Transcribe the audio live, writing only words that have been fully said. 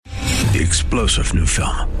The explosive new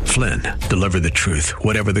film, Flynn, deliver the truth,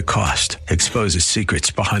 whatever the cost, exposes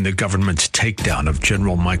secrets behind the government's takedown of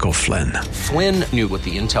General Michael Flynn. Flynn knew what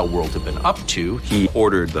the intel world had been up to. He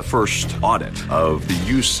ordered the first audit of the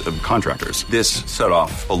use of contractors. This set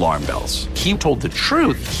off alarm bells. He told the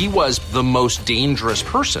truth. He was the most dangerous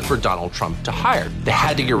person for Donald Trump to hire. They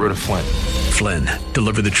had to get rid of Flynn. Flynn,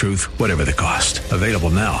 deliver the truth, whatever the cost. Available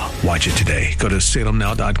now. Watch it today. Go to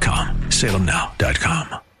salemnow.com.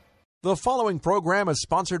 salemnow.com. The following program is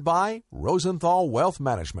sponsored by Rosenthal Wealth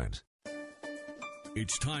Management.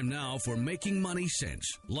 It's time now for Making Money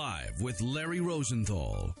Sense, live with Larry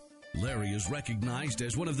Rosenthal. Larry is recognized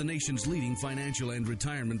as one of the nation's leading financial and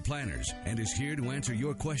retirement planners and is here to answer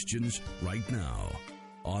your questions right now.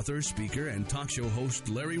 Author, speaker, and talk show host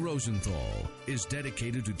Larry Rosenthal is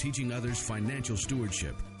dedicated to teaching others financial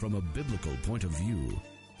stewardship from a biblical point of view.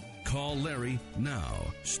 Call Larry now.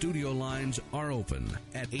 Studio lines are open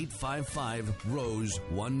at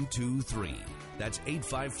 855-ROSE-123. That's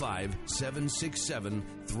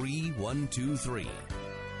 855-767-3123.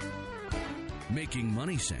 Making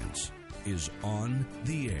Money Sense is on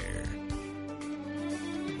the air.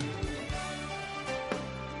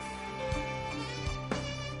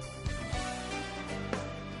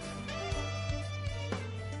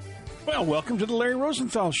 Well, welcome to the Larry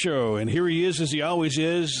Rosenthal Show, and here he is, as he always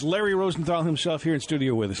is, Larry Rosenthal himself here in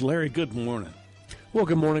studio with us. Larry, good morning. Well,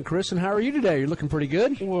 good morning, Chris, and how are you today? You're looking pretty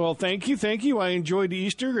good. Well, thank you. I enjoyed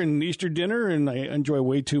Easter and Easter dinner, and I enjoy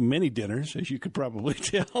way too many dinners, as you could probably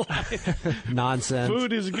tell. Nonsense.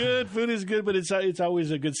 Food is good, but it's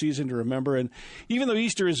always a good season to remember. And even though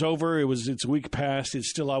Easter is over, it's a week past, it's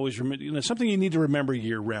still always something you need to remember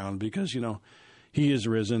year round because, He is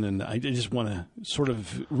risen, and I just want to sort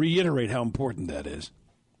of reiterate how important that is.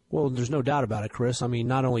 Well, there's no doubt about it, Chris. I mean,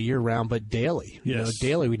 not only year-round, but daily. Yes.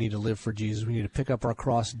 Daily we need to live for Jesus. We need to pick up our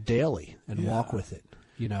cross daily and walk with it.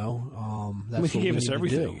 That's he gave us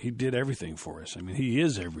everything. Do. He did everything for us. I mean, he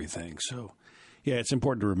is everything. So, yeah, it's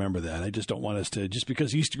important to remember that. I just don't want us to, just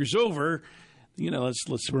because Easter's over,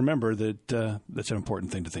 let's remember that that's an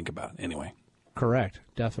important thing to think about anyway. Correct.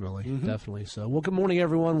 Definitely. Definitely. So, well, good morning,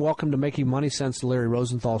 everyone. Welcome to Making Money Sense, the Larry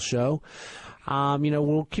Rosenthal Show.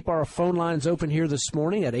 We'll keep our phone lines open here this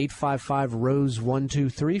morning at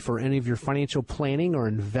 855-ROSE-123 for any of your financial planning or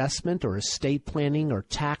investment or estate planning or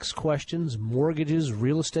tax questions, mortgages,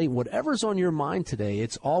 real estate, whatever's on your mind today.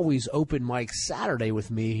 It's always open mic Saturday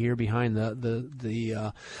with me here behind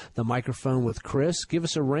the microphone with Chris. Give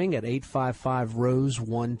us a ring at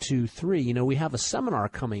 855-ROSE-123. We have a seminar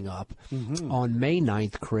coming up on May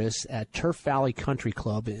 9th, Chris, at Turf Valley Country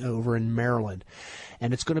Club over in Maryland.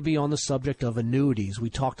 And it's going to be on the subject of annuities. We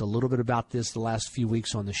talked a little bit about this the last few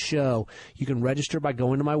weeks on the show. You can register by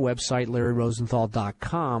going to my website,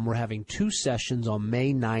 LarryRosenthal.com. We're having 2 sessions on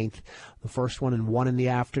May 9th. The first one in 1 in the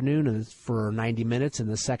afternoon and for 90 minutes, and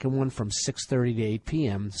the second one from 6:30 to 8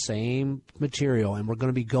 p.m. Same material, and we're going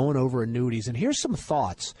to be going over annuities. And here's some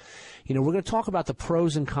thoughts. We're going to talk about the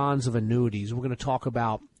pros and cons of annuities. We're going to talk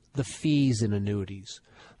about the fees in annuities,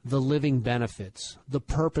 the living benefits, the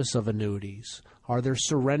purpose of annuities. Are there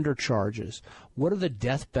surrender charges? What are the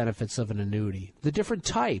death benefits of an annuity? The different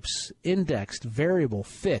types, indexed, variable,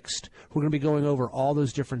 fixed. We're going to be going over all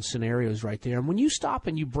those different scenarios right there. And when you stop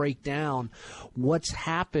and you break down what's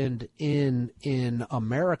happened in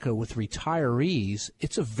America with retirees,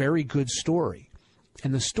 it's a very good story.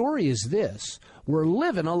 And the story is this: we're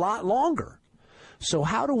living a lot longer. So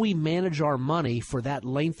how do we manage our money for that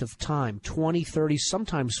length of time, 20, 30,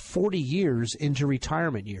 sometimes 40 years into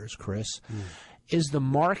retirement years, Chris? Is the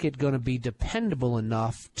market going to be dependable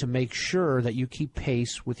enough to make sure that you keep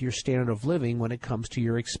pace with your standard of living when it comes to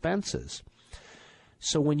your expenses?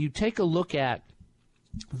 So when you take a look at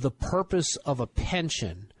the purpose of a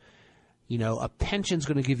pension, a pension's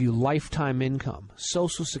going to give you lifetime income.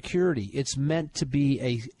 Social Security, it's meant to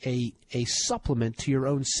be a supplement to your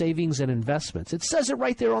own savings and investments. It says it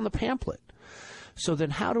right there on the pamphlet. So then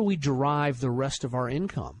how do we derive the rest of our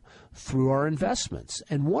income? Through our investments.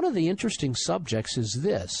 And one of the interesting subjects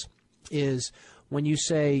is when you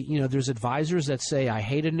say, there's advisors that say, I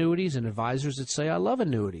hate annuities, and advisors that say, I love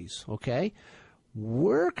annuities, okay?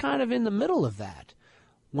 We're kind of in the middle of that.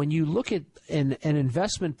 When you look at an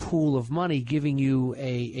investment pool of money giving you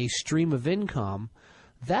a stream of income,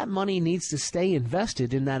 that money needs to stay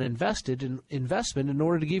invested in that investment in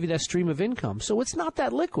order to give you that stream of income. So it's not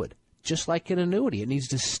that liquid. Just like an annuity, it needs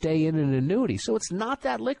to stay in an annuity. So it's not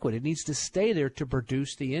that liquid. It needs to stay there to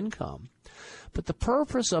produce the income. But the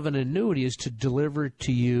purpose of an annuity is to deliver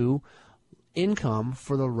to you income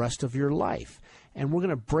for the rest of your life. and we're going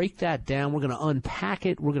to break that down. We're going to unpack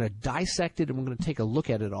it. We're going to dissect it, and we're going to take a look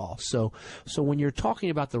at it all. So when you're talking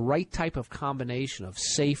about the right type of combination of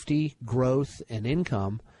safety, growth, and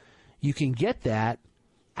income, you can get that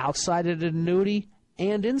outside of an annuity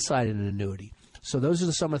and inside an annuity. So those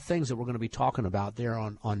are some of the things that we're going to be talking about there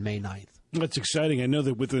on May 9th. That's exciting. I know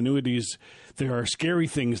that with annuities, there are scary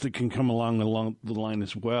things that can come along the line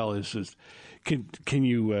as well. Can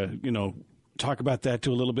you talk about that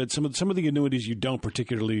too a little bit? Some of the annuities you don't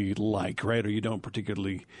particularly like, right, or you don't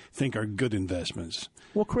particularly think are good investments.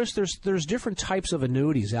 Well, Chris, there's different types of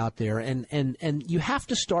annuities out there, and you have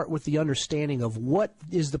to start with the understanding of what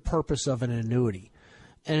is the purpose of an annuity.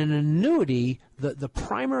 And an annuity, the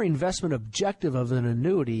primary investment objective of an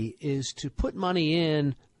annuity is to put money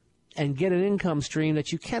in and get an income stream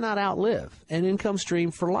that you cannot outlive, an income stream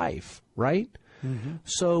for life, right? Mm-hmm.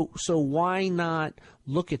 So why not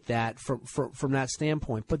look at that from that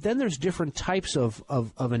standpoint? But then there's different types of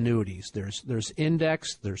annuities. There's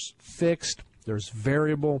index, there's fixed, there's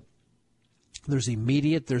variable, there's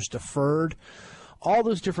immediate, there's deferred. All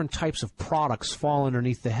those different types of products fall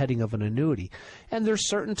underneath the heading of an annuity. And there's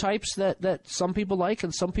certain types that some people like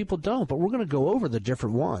and some people don't. But we're going to go over the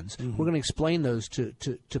different ones. Mm-hmm. We're going to explain those to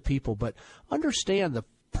people. But understand the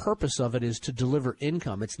purpose of it is to deliver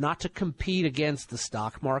income. It's not to compete against the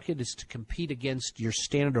stock market. It's to compete against your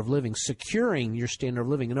standard of living, securing your standard of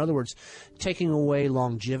living. In other words, taking away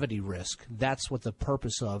longevity risk. That's what the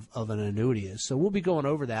purpose of an annuity is. So we'll be going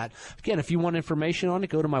over that. Again, if you want information on it,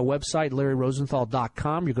 go to my website,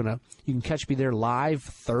 LarryRosenthal.com. You can catch me there live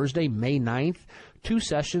Thursday, May 9th. 2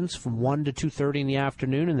 sessions from 1 to 2:30 in the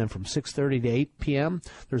afternoon, and then from 6:30 to 8 p.m.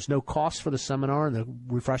 There's no cost for the seminar, and the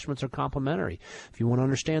refreshments are complimentary. If you want to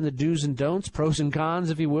understand the do's and don'ts, pros and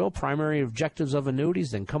cons, if you will, primary objectives of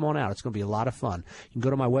annuities, then come on out. It's going to be a lot of fun. You can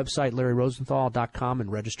go to my website, LarryRosenthal.com,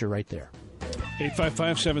 and register right there.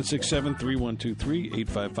 855-767-3123,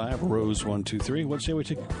 855-ROSE-123. What say we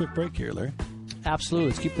take a quick break here, Larry?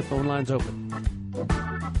 Absolutely. Let's keep the phone lines open.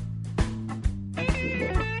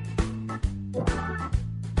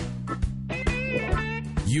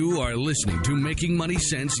 You are listening to Making Money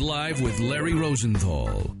Sense live with Larry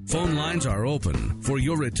Rosenthal. Phone lines are open for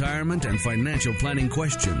your retirement and financial planning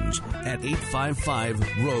questions at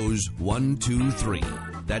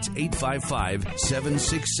 855-ROSE-123. That's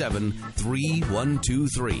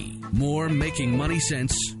 855-767-3123. More Making Money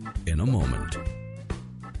Sense in a moment.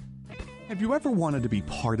 Have you ever wanted to be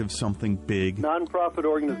part of something big? Nonprofit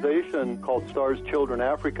organization called Stars Children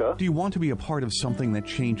Africa. Do you want to be a part of something that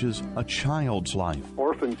changes a child's life?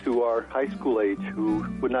 Orphans who are high school age who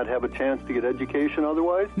would not have a chance to get education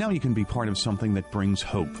otherwise. Now you can be part of something that brings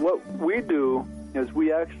hope. What we do is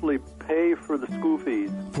we actually pay for the school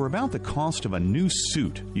fees. For about the cost of a new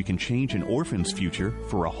suit, you can change an orphan's future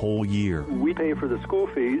for a whole year. We pay for the school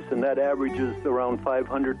fees, and that averages around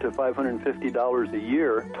 $500 to $550 a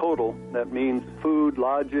year total. That means food,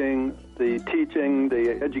 lodging, the teaching,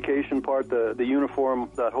 the education part, the uniform,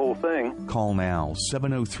 that whole thing. Call now,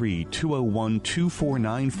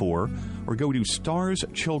 703-201-2494, or go to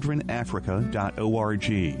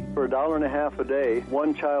starschildrenafrica.org. For $1.50 a day,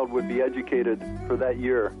 one child would be educated for that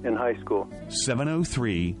year in high school.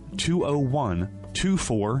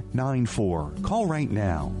 703-201-2494. Call right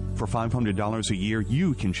now. For $500 a year,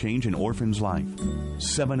 you can change an orphan's life.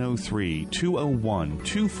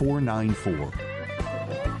 703-201-2494.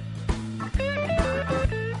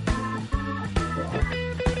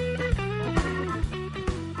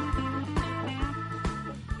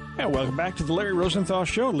 Welcome back to the Larry Rosenthal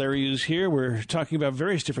Show. Larry is here. We're talking about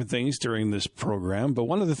various different things during this program, but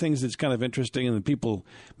one of the things that's kind of interesting and that people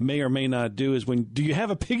may or may not do is do you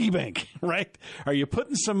have a piggy bank, right? Are you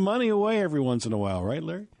putting some money away every once in a while, right,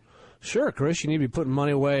 Larry? Sure, Chris. You need to be putting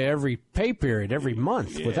money away every pay period, every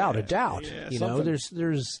month, without a doubt. Yeah,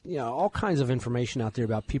 there's all kinds of information out there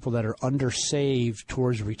about people that are undersaved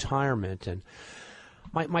towards retirement. And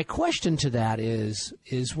my question to that is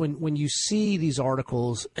when you see these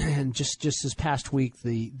articles, and just this past week,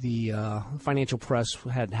 the financial press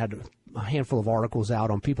had a handful of articles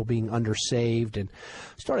out on people being undersaved, and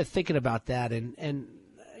started thinking about that. And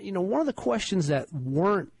one of the questions that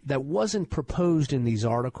wasn't proposed in these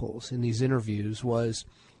articles, in these interviews, was,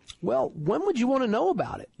 well, when would you want to know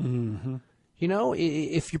about it? Mm-hmm.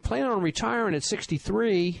 If you're planning on retiring at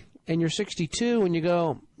 63 and you're 62 and you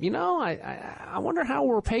go, I wonder how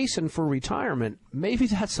we're pacing for retirement, maybe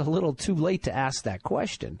that's a little too late to ask that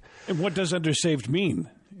question. And what does undersaved mean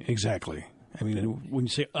exactly? I mean, when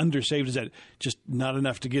you say undersaved, is that just not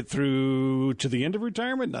enough to get through to the end of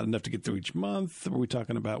retirement, not enough to get through each month? What are we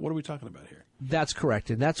talking about here? That's correct,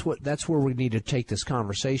 and that's where we need to take this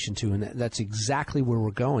conversation to, and that's exactly where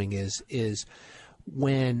we're going. Is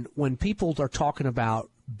when people are talking about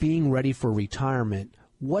being ready for retirement,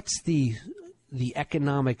 what's the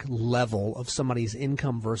economic level of somebody's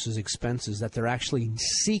income versus expenses that they're actually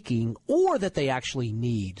seeking or that they actually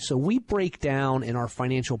need. So we break down in our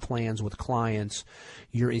financial plans with clients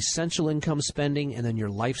your essential income spending and then your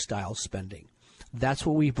lifestyle spending. That's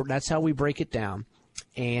how we break it down.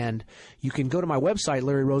 And you can go to my website,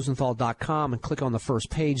 LarryRosenthal.com, and click on the first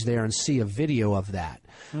page there and see a video of that.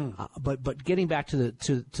 But getting back to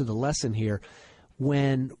the lesson here,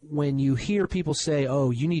 when you hear people say,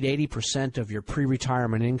 oh, you need 80% of your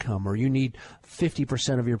pre-retirement income or you need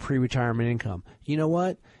 50% of your pre-retirement income, you know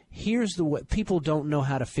what? Here's the way. People don't know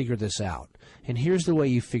how to figure this out. And here's the way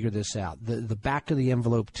you figure this out. The back of the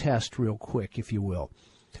envelope test real quick, if you will.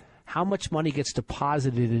 How much money gets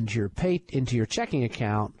deposited into your checking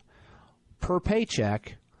account per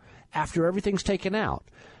paycheck after everything's taken out?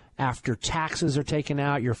 After taxes are taken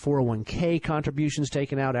out, your 401k contributions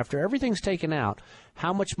taken out, after everything's taken out,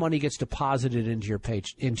 how much money gets deposited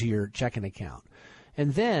into your checking account?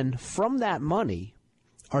 And then from that money,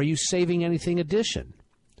 are you saving anything addition?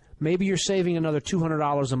 Maybe you're saving another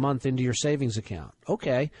 $200 a month into your savings account.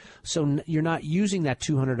 Okay, so you're not using that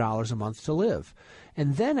 $200 a month to live.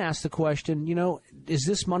 And then ask the question, is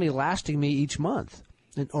this money lasting me each month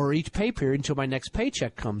or each pay period until my next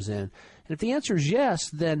paycheck comes in? And if the answer is yes,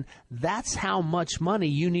 then that's how much money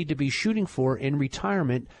you need to be shooting for in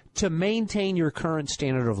retirement to maintain your current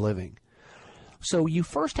standard of living. So you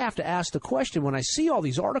first have to ask the question, when I see all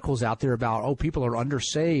these articles out there about, oh, people are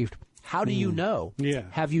undersaved, how do you know? Yeah.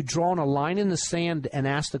 Have you drawn a line in the sand and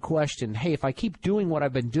asked the question, hey, if I keep doing what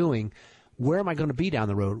I've been doing, where am I going to be down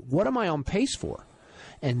the road? What am I on pace for?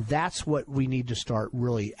 And that's what we need to start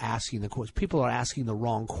really asking the questions. People are asking the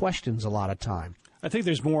wrong questions a lot of time. I think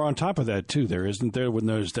there's more on top of that, too, isn't there? When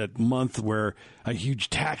there's that month where a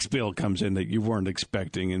huge tax bill comes in that you weren't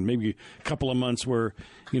expecting, and maybe a couple of months where,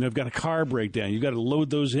 you've got a car breakdown. You've got to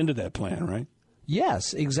load those into that plan, right?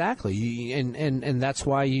 Yes, exactly. And that's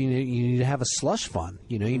why you need to have a slush fund.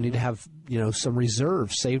 You need to have, some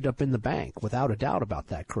reserves saved up in the bank, without a doubt about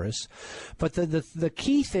that, Chris. But the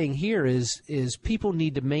key thing here is people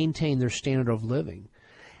need to maintain their standard of living.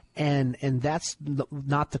 And that's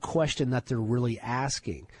not the question that they're really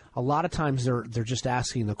asking. A lot of times they're just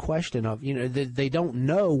asking the question of, they don't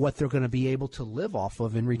know what they're going to be able to live off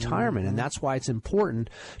of in retirement. And that's why it's important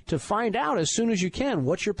to find out as soon as you can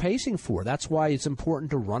what you're pacing for. That's why it's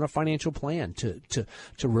important to run a financial plan, to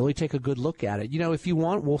really take a good look at it. If you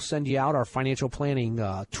want, we'll send you out our financial planning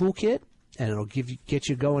toolkit. And it'll get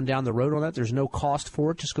you going down the road on that. There's no cost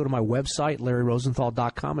for it. Just go to my website,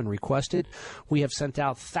 LarryRosenthal.com, and request it. We have sent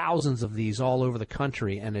out thousands of these all over the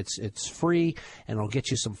country, and it's free, and it'll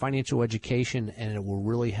get you some financial education, and it will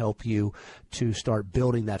really help you to start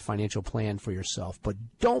building that financial plan for yourself. But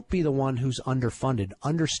don't be the one who's underfunded.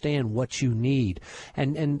 Understand what you need,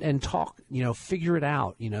 and talk. Figure it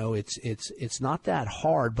out. It's not that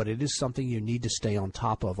hard, but it is something you need to stay on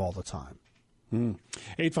top of all the time.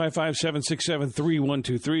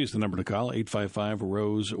 855-767-3123 is the number to call.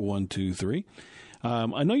 855-ROSE-123.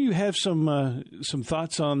 I know you have some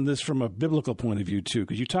thoughts on this from a biblical point of view too,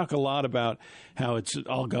 because you talk a lot about how it's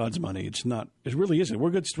all God's money. It's not. It really isn't.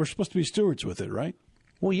 We're supposed to be stewards with it, right?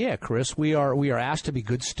 Well, yeah, Chris, we are asked to be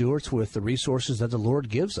good stewards with the resources that the Lord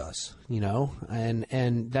gives us,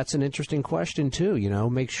 and that's an interesting question too.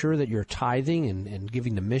 Make sure that you're tithing and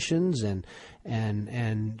giving to missions and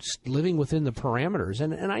living within the parameters.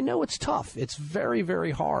 And I know it's tough. It's very,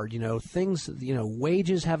 very hard.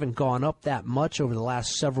 Wages haven't gone up that much over the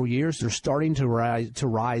last several years. They're starting to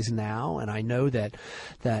rise now. And I know that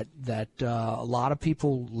a lot of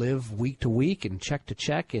people live week to week and check to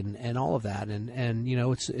check and all of that. And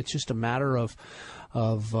it's just a matter of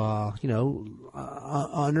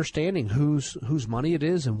understanding whose money it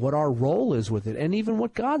is and what our role is with it, and even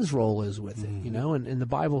what God's role is with it. And the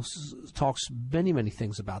Bible talks many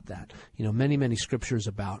things about that. Many scriptures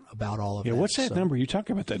about all of that. Yeah, what's that number? You talk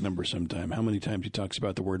about that number sometime. How many times he talks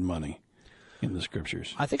about the word money in the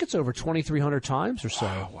scriptures? I think it's over 2,300 times or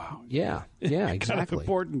so. Wow. Yeah, exactly. Kind of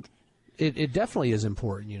important. It definitely is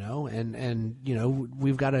important, and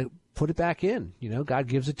we've got to put it back in. God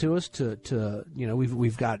gives it to us to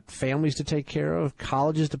we've got families to take care of,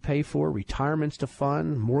 colleges to pay for, retirements to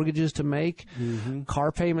fund, mortgages to make,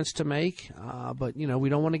 car payments to make. But we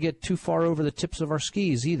don't want to get too far over the tips of our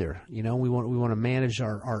skis either. We want to manage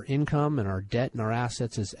our income and our debt and our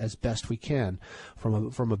assets as best we can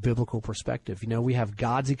from a biblical perspective. We have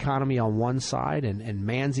God's economy on one side and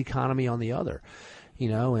man's economy on the other.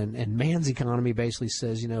 And man's economy basically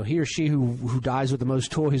says, he or she who dies with the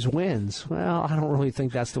most toys wins. Well, I don't really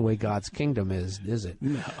think that's the way God's kingdom is it?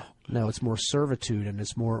 No, it's more servitude and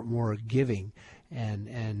it's more giving.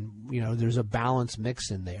 And there's a balanced mix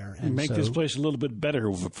in there. And make this place a little bit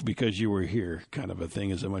better because you were here kind of a thing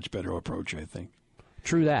is a much better approach, I think.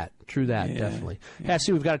 True that, definitely. Hey, I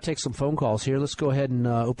see we've got to take some phone calls here. Let's go ahead and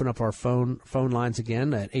open up our phone lines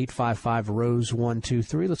again at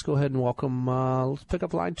 855-ROSE-123. Let's go ahead and welcome, let's pick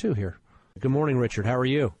up line 2 here. Good morning, Richard. How are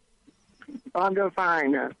you? I'm doing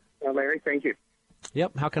fine, Larry. Thank you.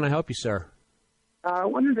 Yep. How can I help you, sir? I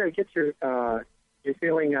wanted to get your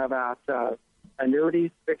feeling about annuities,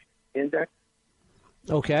 fixed index.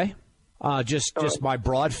 Okay. Just my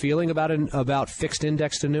broad feeling about fixed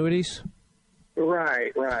indexed annuities?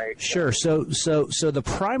 Right. Sure. So the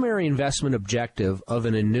primary investment objective of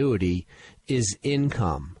an annuity is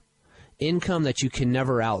income that you can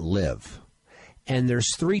never outlive. And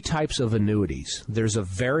there's 3 types of annuities. There's a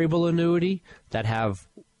variable annuity that have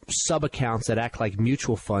sub-accounts that act like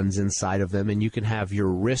mutual funds inside of them, and you can have your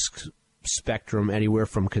risk spectrum anywhere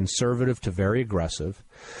from conservative to very aggressive.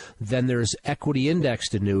 Then there's equity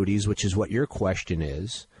indexed annuities, which is what your question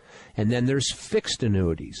is. And then there's fixed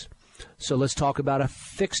annuities. So let's talk about a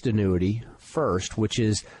fixed annuity first, which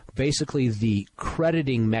is basically the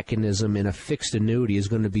crediting mechanism in a fixed annuity is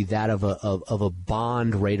going to be that of a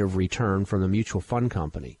bond rate of return from the mutual fund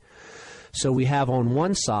company. So we have on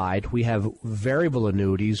one side, we have variable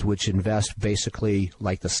annuities, which invest basically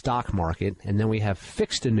like the stock market, and then we have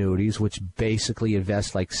fixed annuities, which basically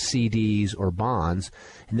invest like CDs or bonds,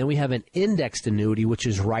 and then we have an indexed annuity, which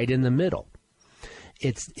is right in the middle.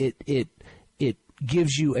 It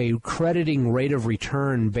gives you a crediting rate of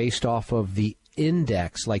return based off of the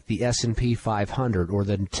index, like the S&P 500 or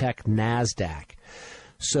the tech NASDAQ.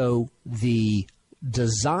 So the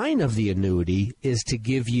design of the annuity is to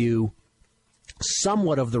give you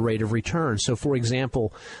somewhat of the rate of return. So, for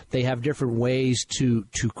example, they have different ways to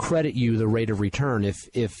credit you the rate of return.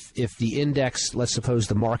 If the index, let's suppose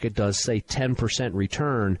the market does, say, 10%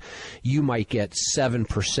 return, you might get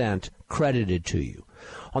 7% credited to you.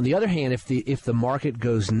 On the other hand, if the market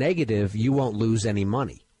goes negative, you won't lose any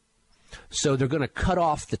money. So they're going to cut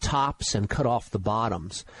off the tops and cut off the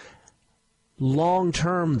bottoms. Long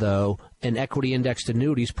term, though, an equity indexed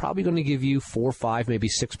annuity is probably going to give you 4, 5, maybe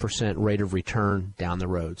 6% rate of return down the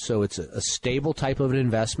road. So it's a stable type of an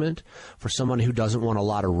investment for someone who doesn't want a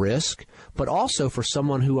lot of risk, but also for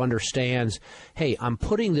someone who understands, hey, I'm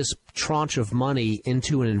putting this tranche of money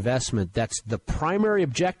into an investment that's the primary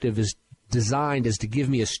objective is designed is to give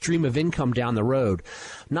me a stream of income down the road,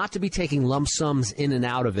 not to be taking lump sums in and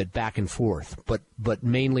out of it back and forth, but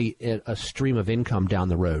mainly a stream of income down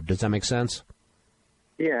the road. Does that make sense?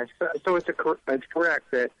 Yes. So it's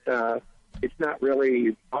correct that it's not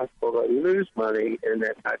really possible to lose money in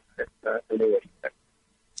that type of annuity.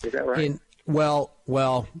 Is that right?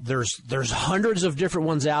 Well, there's hundreds of different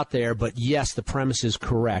ones out there, but yes, the premise is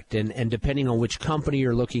correct. And depending on which company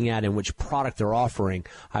you're looking at and which product they're offering,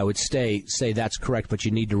 I would say that's correct. But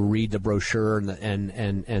you need to read the brochure and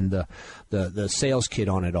the sales kit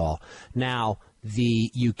on it all. Now,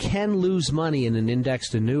 you can lose money in an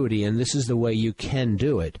indexed annuity, and this is the way you can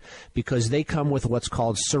do it, because they come with what's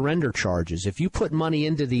called surrender charges. If you put money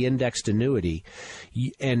into the indexed annuity,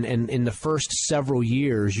 and in the first several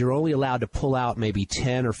years, you're only allowed to pull out maybe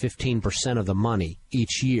 10 or 15% of the money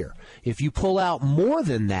each year. If you pull out more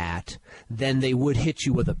than that, then they would hit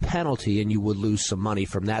you with a penalty, and you would lose some money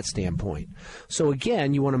from that standpoint. So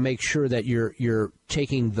again, you want to make sure that you're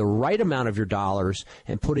taking the right amount of your dollars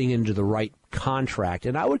and putting into the right contract.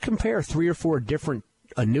 And I would compare 3 or 4 different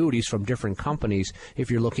annuities from different companies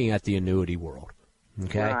if you're looking at the annuity world.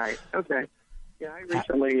 Okay? Right. Okay. Yeah, I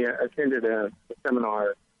recently attended a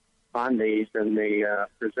seminar on these, and the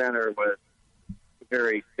presenter was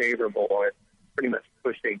very favorable at pretty much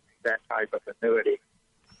pushing that type of annuity.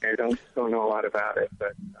 I don't know a lot about it,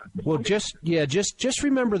 but well, just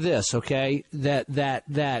remember this, okay?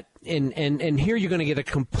 That and here you're going to get a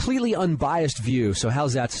completely unbiased view. So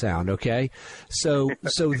how's that sound, okay? So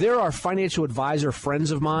there are financial advisor friends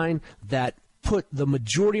of mine that put the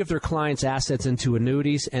majority of their clients' assets into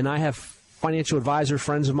annuities, and I have financial advisor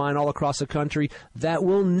friends of mine all across the country that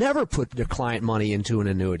will never put their client money into an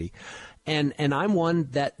annuity. And I'm one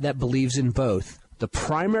that believes in both. The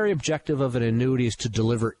primary objective of an annuity is to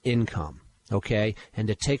deliver income, okay, and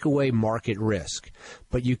to take away market risk.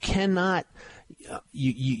 But you cannot...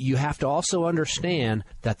 You have to also understand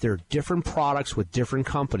that there are different products with different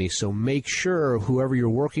companies. So make sure whoever you're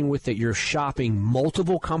working with that you're shopping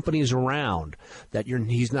multiple companies around. That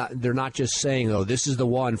they're not just saying, oh, this is the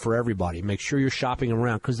one for everybody. Make sure you're shopping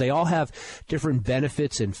around because they all have different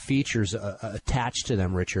benefits and features attached to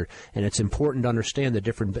them, Richard. And it's important to understand the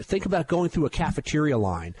different. Think about going through a cafeteria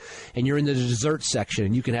line, and you're in the dessert section,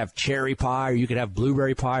 and you can have cherry pie, or you can have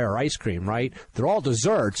blueberry pie, or ice cream. Right? They're all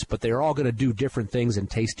desserts, but they're all going to do different things and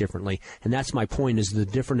taste differently. And that's my point, is the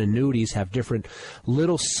different annuities have different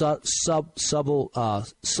little subtle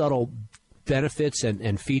benefits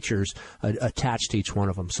and features attached to each one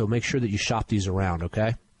of them. So make sure that you shop these around,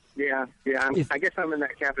 okay? Yeah. I guess I'm in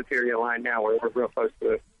that cafeteria line now where we're real close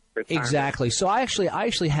to retirement. Exactly. So I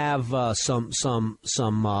actually have some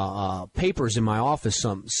papers in my office,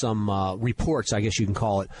 some reports, I guess you can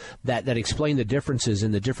call it, that explain the differences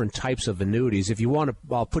in the different types of annuities. If you want to,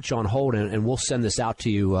 I'll put you on hold and we'll send this out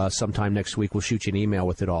to you sometime next week. We'll shoot you an email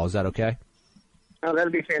with it all. Is that okay? Oh,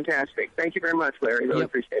 that'd be fantastic. Thank you very much, Larry. Really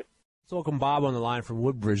appreciate it. Let's welcome Bob on the line from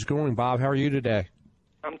Woodbridge. Good morning, Bob. How are you today?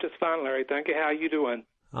 I'm just fine, Larry. Thank you. How are you doing?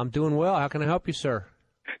 I'm doing well. How can I help you, sir?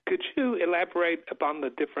 Could you elaborate upon the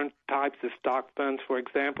different types of stock funds? For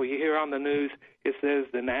example, you hear on the news it says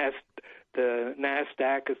the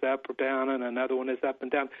NASDAQ is up or down and another one is up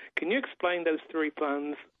and down. Can you explain those three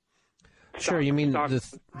funds? Sure. You mean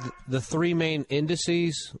the three main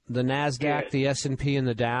indices, the NASDAQ, yes, the S&P, and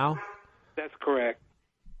the Dow? That's correct.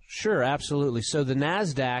 Sure, absolutely. So the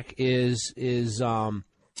NASDAQ is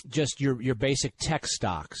just your basic tech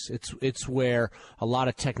stocks. It's where a lot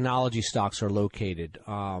of technology stocks are located.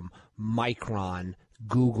 Micron,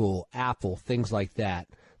 Google, Apple, things like that.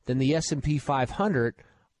 Then the S&P 500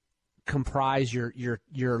 comprise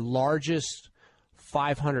your largest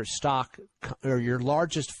 500 stock or your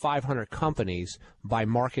largest 500 companies by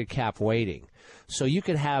market cap weighting. So you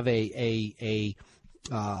could have a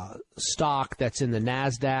stock that's in the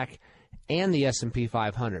NASDAQ and the S&P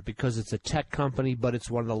 500 because it's a tech company, but it's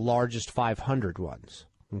one of the largest 500 ones,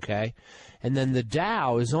 okay? And then the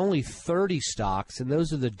Dow is only 30 stocks, and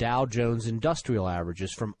those are the Dow Jones Industrial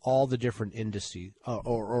Averages from all the different indices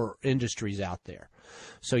or industries out there.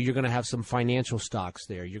 So you're going to have some financial stocks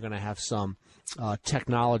there. You're going to have some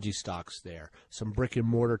technology stocks there, some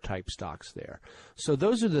brick-and-mortar type stocks there. So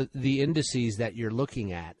those are the indices that you're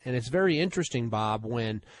looking at. And it's very interesting, Bob,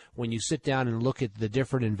 when you sit down and look at the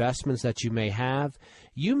different investments that you may have,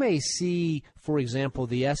 you may see, for example,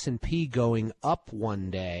 the S&P going up one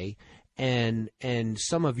day, and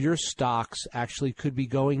some of your stocks actually could be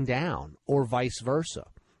going down, or vice versa.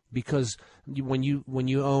 Because when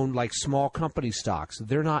you own like small company stocks,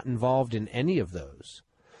 they're not involved in any of those.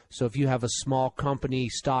 So if you have a small company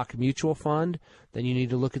stock mutual fund, then you need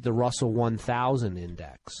to look at the Russell 1000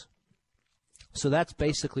 index. So that's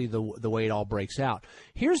basically the way it all breaks out.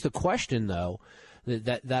 Here's the question, though,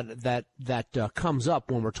 that comes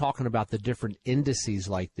up when we're talking about the different indices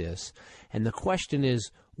like this. And the question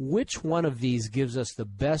is, which one of these gives us the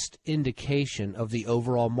best indication of the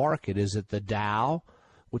overall market? Is it the Dow,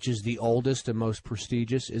 which is the oldest and most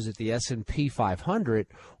prestigious? Is it the S&P 500,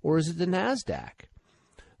 or is it the NASDAQ?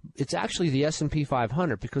 It's actually the S&P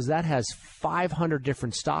 500 because that has 500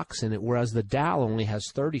 different stocks in it, whereas the Dow only has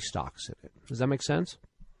 30 stocks in it. Does that make sense?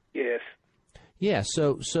 Yes. Yeah,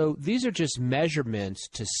 so these are just measurements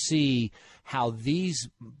to see how these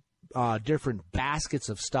different baskets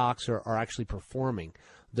of stocks are actually performing.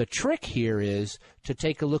 The trick here is to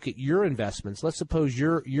take a look at your investments. Let's suppose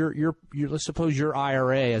let's suppose your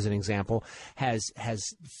IRA, as an example, has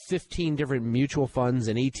 15 different mutual funds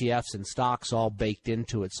and ETFs and stocks all baked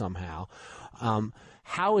into it somehow.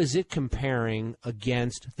 How is it comparing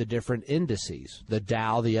against the different indices? The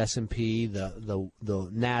Dow, the S&P, the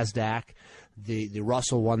NASDAQ, the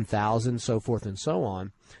Russell 1000, so forth and so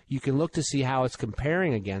on. You can look to see how it's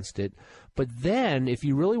comparing against it. But then, if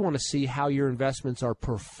you really want to see how your investments are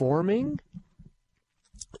performing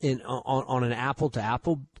on an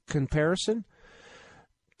apple-to-apple comparison,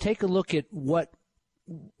 take a look at what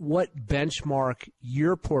benchmark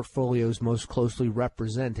your portfolios most closely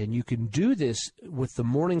represent. And you can do this with the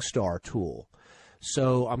Morningstar tool.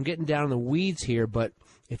 So I'm getting down in the weeds here, but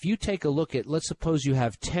if you take a look at, let's suppose you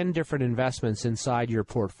have 10 different investments inside your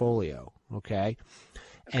portfolio, okay?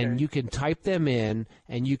 And you can type them in,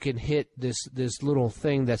 and you can hit this little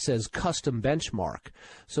thing that says custom benchmark.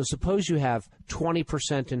 So suppose you have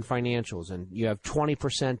 20% in financials, and you have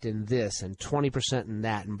 20% in this, and 20% in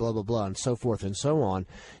that, and blah, blah, blah, and so forth and so on.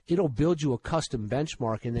 It'll build you a custom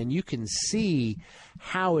benchmark, and then you can see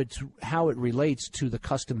how it relates to the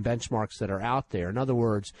custom benchmarks that are out there. In other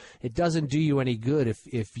words, it doesn't do you any good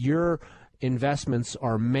if your investments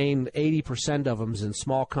are 80% of them in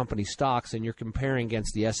small company stocks, and you're comparing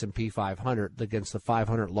against the S&P 500, against the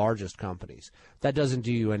 500 largest companies. That doesn't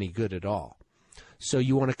do you any good at all. So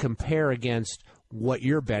you want to compare against what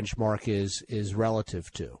your benchmark is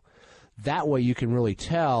relative to. That way you can really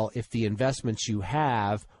tell if the investments you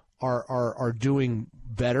have are doing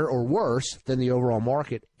better or worse than the overall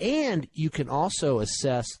market, and you can also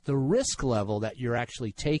assess the risk level that you're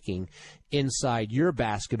actually taking inside your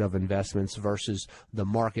basket of investments versus the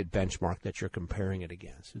market benchmark that you're comparing it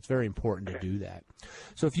against. It's very important to do that.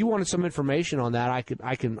 So if you wanted some information on that,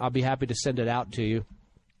 I'll be happy to send it out to you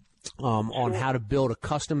on how to build a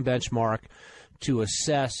custom benchmark to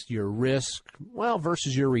assess your risk,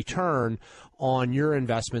 versus your return on your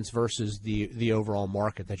investments versus the overall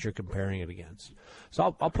market that you're comparing it against.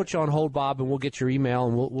 So I'll put you on hold, Bob, and we'll get your email,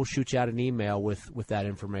 and we'll shoot you out an email with that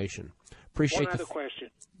information. Appreciate One other question.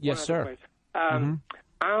 Yes, sir. I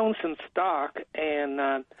own some stock, and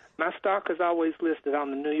my stock is always listed on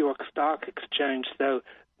the New York Stock Exchange. So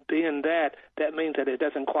being that means that it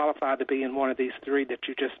doesn't qualify to be in one of these three that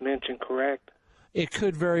you just mentioned, correct? It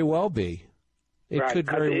could very well be. It could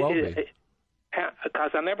very well be.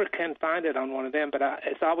 Because I never can find it on one of them, but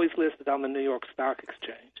it's always listed on the New York Stock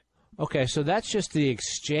Exchange. Okay, so that's just the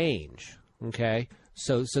exchange. Okay,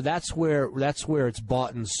 so that's where it's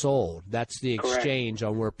bought and sold. That's the exchange.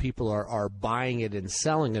 Correct. On where people are buying it and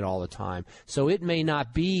selling it all the time. So it may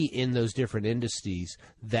not be in those different indices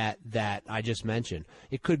that I just mentioned.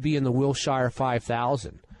 It could be in the Wilshire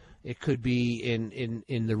 5000. It could be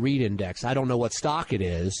in the REIT index. I don't know what stock it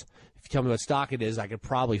is. If you tell me what stock it is, I could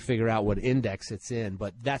probably figure out what index it's in,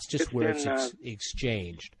 but that's just where it's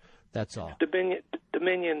exchanged. That's all.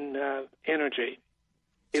 Dominion Energy.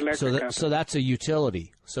 So that's a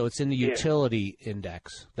utility. So it's in the utility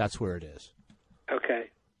index. That's where it is. Okay.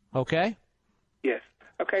 Okay? Yes.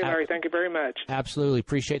 Okay, Larry, thank you very much. Absolutely.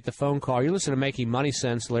 Appreciate the phone call. You're listening to Making Money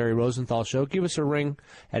Sense, Larry Rosenthal Show. Give us a ring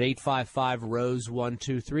at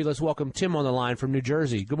 855-ROSE-123. Let's welcome Tim on the line from New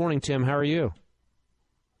Jersey. Good morning, Tim. How are you?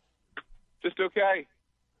 Just okay.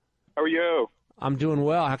 How are you? I'm doing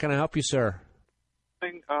well. How can I help you, sir?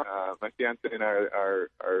 My fiance and I are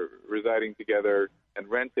residing together and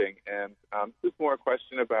renting, and this is more a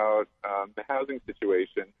question about the housing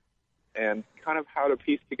situation and kind of how to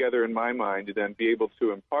piece together in my mind and then be able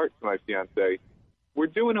to impart to my fiance, we're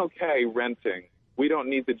doing okay renting. We don't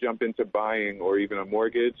need to jump into buying or even a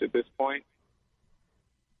mortgage at this point.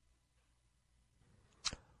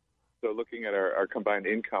 So looking at our combined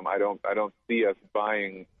income, I don't see us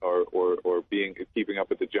buying or keeping up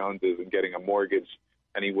with the Joneses and getting a mortgage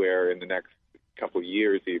anywhere in the next couple of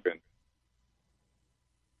years even.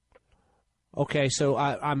 Okay, so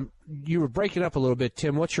you were breaking up a little bit,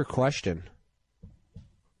 Tim. What's your question?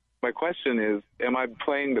 My question is, am I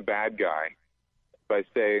playing the bad guy by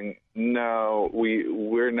saying no?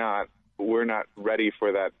 We're not ready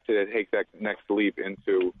for that to take that next leap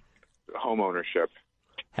into home ownership.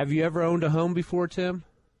 Have you ever owned a home before, Tim?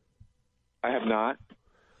 I have not.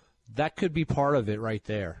 That could be part of it right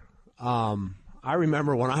there. I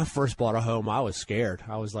remember when I first bought a home, I was scared.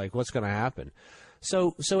 I was like, what's going to happen?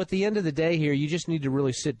 So at the end of the day here, you just need to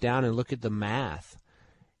really sit down and look at the math.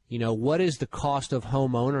 You know, what is the cost of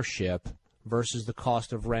home ownership versus the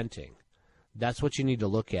cost of renting? That's what you need to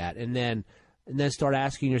look at. And then start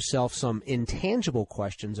asking yourself some intangible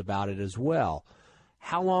questions about it as well.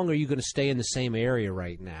 How long are you going to stay in the same area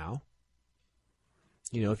right now?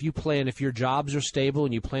 You know, if your jobs are stable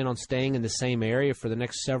and you plan on staying in the same area for the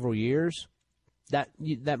next several years, that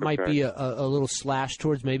might be a little slash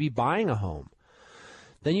towards maybe buying a home.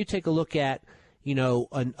 Then you take a look at, you know,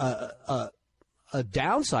 a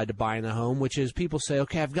downside to buying a home, which is people say,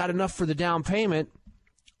 okay, I've got enough for the down payment,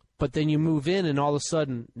 but then you move in and all of a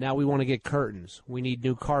sudden now we want to get curtains. We need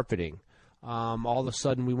new carpeting. All of a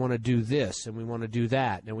sudden we want to do this and we want to do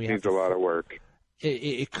that. And needs a lot of work.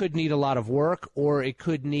 It could need a lot of work, or it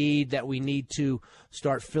could need that we need to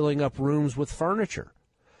start filling up rooms with furniture.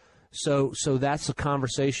 So that's a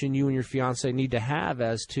conversation you and your fiance need to have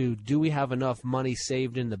as to, do we have enough money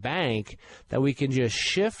saved in the bank that we can just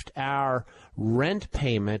shift our rent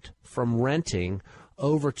payment from renting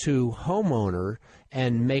over to homeowner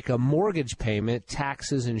and make a mortgage payment,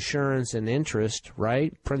 taxes, insurance, and interest,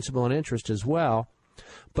 right? Principal and interest as well.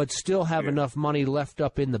 but still have enough money left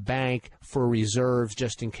up in the bank for reserves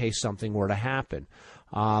just in case something were to happen.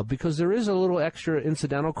 Because there is a little extra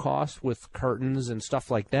incidental cost with curtains and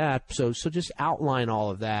stuff like that. So just outline all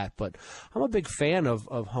of that. But I'm a big fan of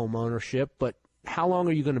home ownership, but how long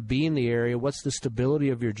are you going to be in the area? What's the stability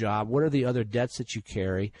of your job? What are the other debts that you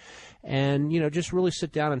carry? And, just really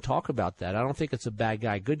sit down and talk about that. I don't think it's a bad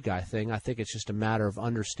guy, good guy thing. I think it's just a matter of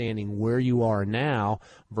understanding where you are now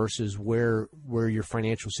versus where your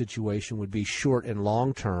financial situation would be short and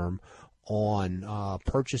long term on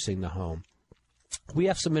purchasing the home. We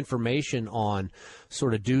have some information on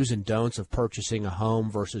sort of do's and don'ts of purchasing a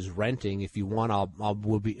home versus renting. If you want,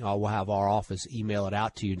 I'll have our office email it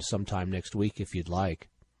out to you sometime next week if you'd like.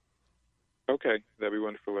 Okay, that'd be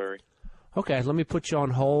wonderful, Larry. Okay, let me put you on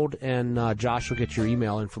hold, and Josh will get your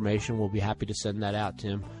email information. We'll be happy to send that out,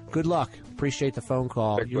 Tim. Good luck. Appreciate the phone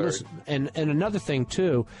call. Thanks, and another thing,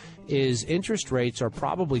 too, is interest rates are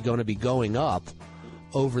probably going to be going up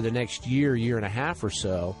over the next year and a half or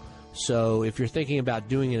so. So if you're thinking about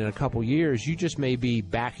doing it in a couple years, you just may be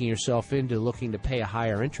backing yourself into looking to pay a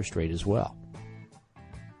higher interest rate as well.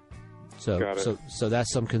 So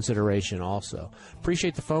that's some consideration also.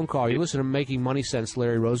 Appreciate the phone call. You listen to Making Money Sense,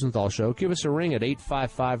 Larry Rosenthal Show. Give us a ring at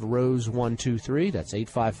 855-ROSE-123. That's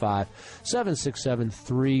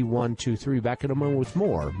 855-767-3123. Back in a moment with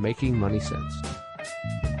more Making Money Sense.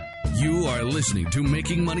 You are listening to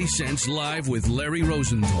Making Money Sense live with Larry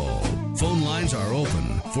Rosenthal. Phone lines are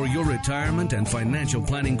open for your retirement and financial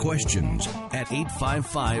planning questions at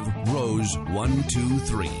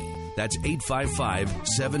 855-ROSE-123. That's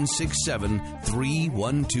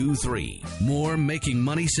 855-767-3123. More Making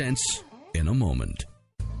Money Sense in a moment.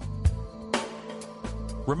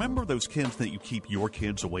 Remember those kids that you keep your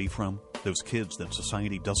kids away from? Those kids that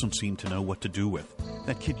society doesn't seem to know what to do with?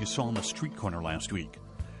 That kid you saw on the street corner last week?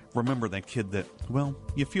 Remember that kid that, well,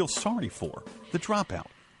 you feel sorry for? The dropout,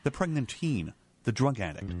 the pregnant teen, the drug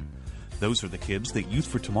addict. Those are the kids that Youth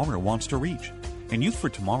for Tomorrow wants to reach. And Youth for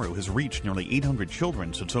Tomorrow has reached nearly 800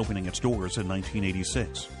 children since opening its doors in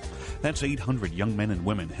 1986. That's 800 young men and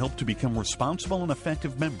women helped to become responsible and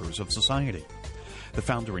effective members of society. The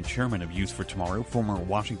founder and chairman of Youth for Tomorrow, former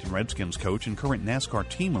Washington Redskins coach and current NASCAR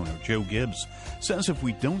team owner Joe Gibbs, says if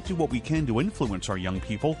we don't do what we can to influence our young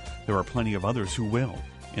people, there are plenty of others who will,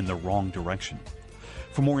 in the wrong direction.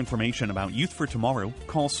 For more information about Youth for Tomorrow,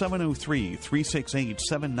 call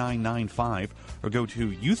 703-368-7995 or go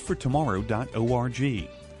to youthfortomorrow.org.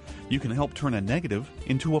 You can help turn a negative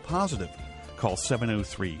into a positive. Call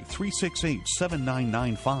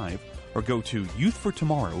 703-368-7995 or go to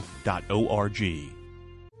youthfortomorrow.org.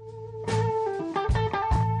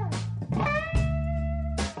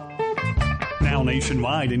 Now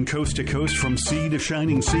nationwide and coast to coast from sea to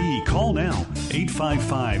shining sea. Call now,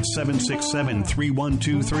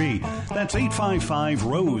 855-767-3123. That's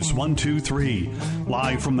 855-ROSE-123.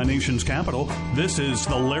 Live from the nation's capital, this is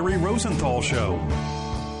The Larry Rosenthal Show.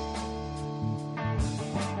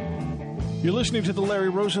 You're listening to The Larry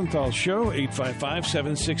Rosenthal Show,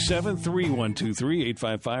 855-767-3123,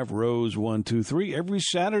 855-ROSE-123. Every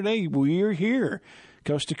Saturday, we're here,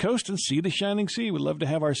 coast to coast and sea to shining sea. We'd love to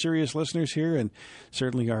have our serious listeners here and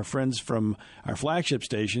certainly our friends from our flagship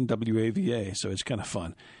station, WAVA, so it's kind of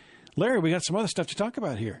fun. Larry, we got some other stuff to talk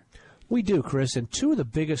about here. We do, Chris, and two of the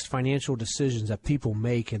biggest financial decisions that people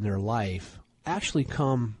make in their life actually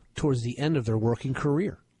come towards the end of their working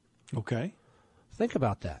career. Okay. Think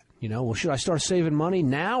about that. Should I start saving money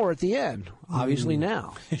now or at the end? Obviously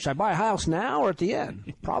now. Should I buy a house now or at the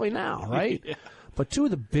end? Probably now, right? Yeah. But two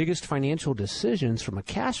of the biggest financial decisions from a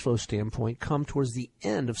cash flow standpoint come towards the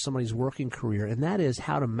end of somebody's working career, and that is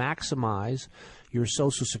how to maximize your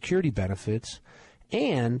Social Security benefits,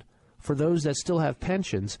 and for those that still have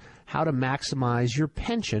pensions, how to maximize your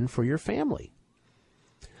pension for your family.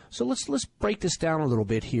 So let's break this down a little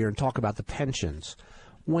bit here and talk about the pensions.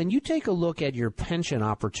 When you take a look at your pension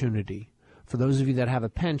opportunity, for those of you that have a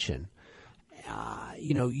pension,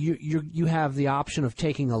 you have the option of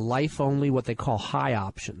taking a life-only, what they call high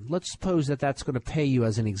option. Let's suppose that that's going to pay you,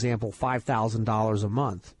 as an example, $5,000 a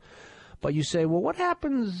month. But you say, well, what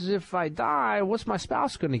happens if I die? What's my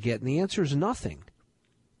spouse going to get? And the answer is nothing.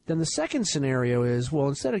 Then the second scenario is, well,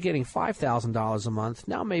 instead of getting $5,000 a month,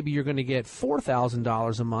 now maybe you're going to get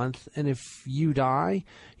 $4,000 a month, and if you die,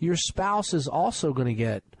 your spouse is also going to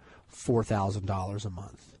get $4,000 a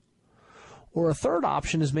month. Or a third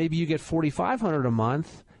option is maybe you get $4,500 a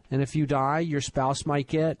month, and if you die, your spouse might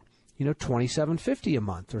get, $2,750 a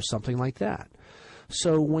month or something like that.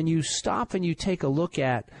 So when you stop and you take a look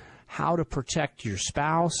at how to protect your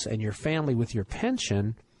spouse and your family with your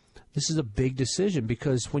pension, This is a big decision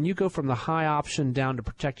because when you go from the high option down to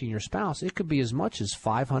protecting your spouse, it could be as much as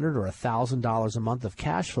 $500 or $1,000 a month of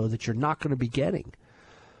cash flow that you're not going to be getting.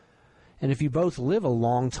 And if you both live a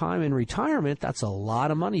long time in retirement, that's a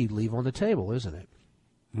lot of money you leave on the table, isn't it?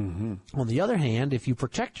 Mm-hmm. On the other hand, if you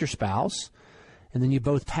protect your spouse and then you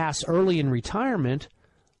both pass early in retirement,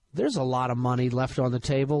 there's a lot of money left on the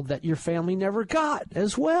table that your family never got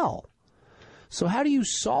as well. So how do you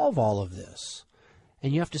solve all of this?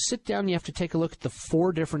 And you have to sit down and you have to take a look at the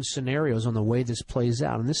 4 different scenarios on the way this plays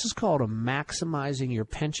out. And this is called a maximizing your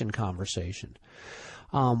pension conversation.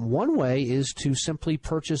 One way is to simply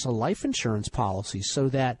purchase a life insurance policy so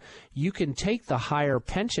that you can take the higher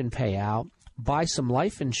pension payout, buy some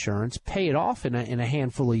life insurance, pay it off in a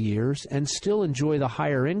handful of years, and still enjoy the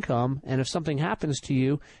higher income. And if something happens to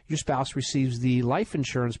you, your spouse receives the life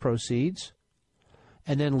insurance proceeds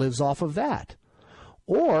and then lives off of that.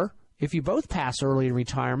 Or if you both pass early in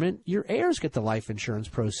retirement, your heirs get the life insurance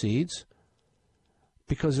proceeds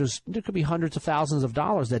because there could be hundreds of thousands of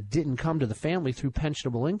dollars that didn't come to the family through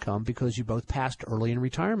pensionable income because you both passed early in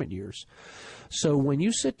retirement years. So when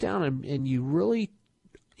you sit down and you really,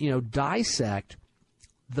 dissect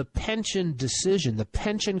the pension decision, the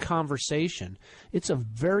pension conversation, it's a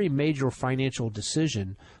very major financial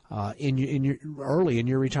decision in your early in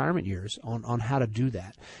your retirement years on how to do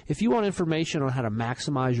that. If you want information on how to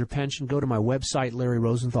maximize your pension, go to my website,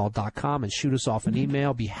 LarryRosenthal.com, and shoot us off an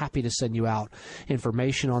email. Be happy to send you out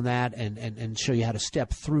information on that and show you how to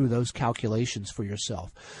step through those calculations for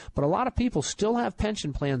yourself. But a lot of people still have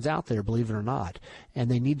pension plans out there, believe it or not, and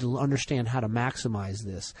they need to understand how to maximize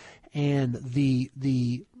this. And the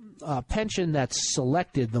pension that's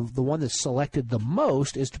selected, the one that's selected the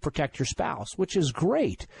most is to protect your spouse, which is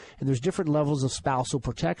great. And there's different levels of spousal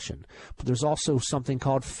protection. But there's also something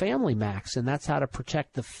called Family Max, and that's how to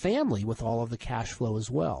protect the family with all of the cash flow as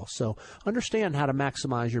well. So understand how to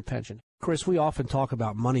maximize your pension. Chris, we often talk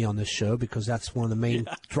about money on this show because that's one of the main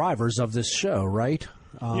drivers of this show, right?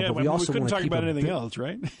 But we couldn't talk about anything else,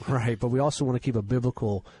 right? Right, but we also want to keep a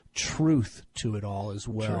biblical truth to it all as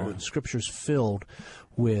well. Sure. And Scripture's filled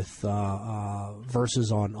with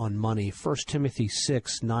verses on money. 1 Timothy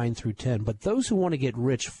 6, 9 through 10. But those who want to get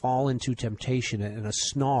rich fall into temptation and a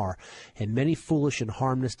snare and many foolish and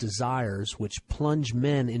harmless desires which plunge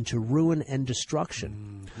men into ruin and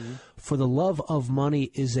destruction. Mm-hmm. For the love of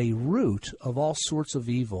money is a root of all sorts of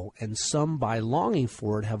evil, and some by longing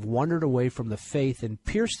for it have wandered away from the faith and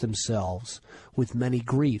pierced themselves with many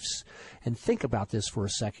griefs. And think about this for a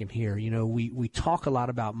second here. We talk a lot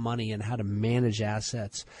about money and how to manage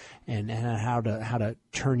assets and how to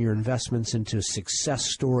turn your investments into a success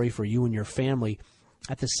story for you and your family.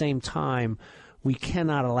 At the same time, we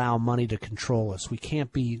cannot allow money to control us. We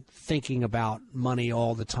can't be thinking about money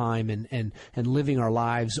all the time and living our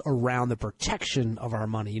lives around the protection of our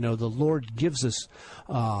money. The Lord gives us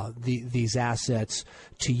these assets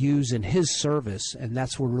to use in His service, and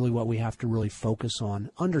that's what we have to really focus on.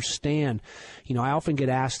 Understand, I often get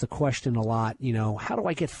asked the question a lot, how do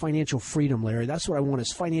I get financial freedom, Larry? That's what I want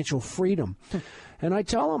is financial freedom. And I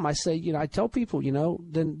tell them, I tell people,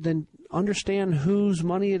 then understand whose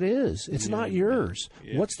money it is. It's not yours.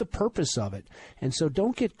 Yeah. What's the purpose of it? And so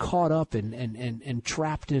don't get caught up and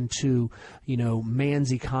trapped into,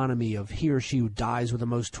 man's economy of he or she who dies with the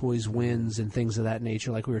most toys wins and things of that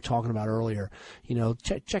nature like we were talking about earlier.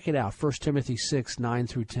 Check it out, 1 Timothy 6, 9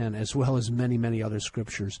 through 10, as well as many, many other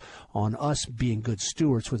scriptures on us being good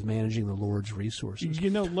stewards with managing the Lord's resources.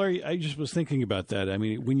 Larry, I just was thinking about that. I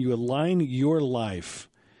mean, when you align your life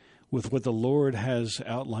with what the Lord has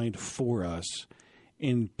outlined for us,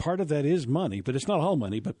 and part of that is money, but it's not all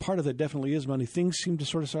money, but part of that definitely is money, things seem to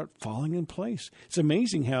sort of start falling in place. It's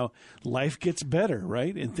amazing how life gets better,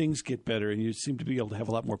 right? And things get better, and you seem to be able to have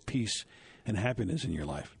a lot more peace and happiness in your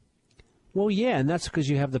life. Well, yeah, and that's because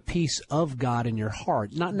you have the peace of God in your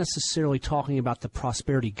heart. Not necessarily talking about the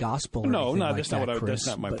prosperity gospel. Or that's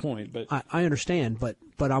not my point. But I understand, but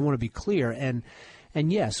I want to be clear. And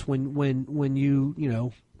yes, when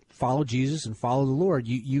you follow Jesus and follow the Lord,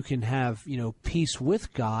 you can have, peace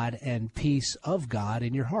with God and peace of God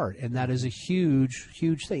in your heart. And that is a huge,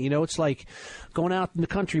 huge thing. It's like going out in the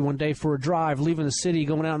country one day for a drive, leaving the city,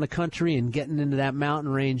 going out in the country and getting into that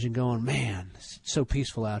mountain range and going, man, it's so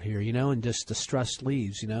peaceful out here, and just the stress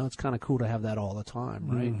leaves, It's kind of cool to have that all the time,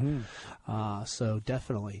 right? Mm-hmm. So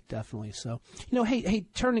definitely. So, hey,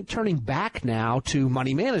 turning back now to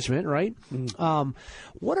money management, right? Mm.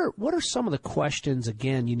 What are some of the questions,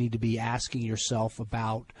 again, you need to be asking yourself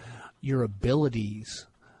about your abilities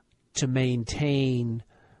to maintain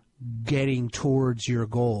getting towards your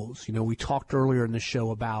goals? We talked earlier in the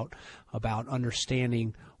show about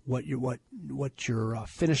understanding what your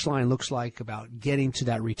finish line looks like, about getting to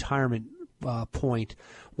that retirement point.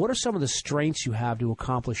 What are some of the strengths you have to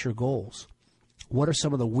accomplish your goals? What are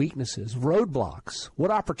some of the weaknesses, roadblocks?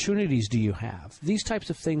 What opportunities do you have? These types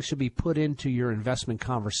of things should be put into your investment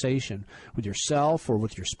conversation with yourself or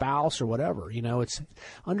with your spouse or whatever. It's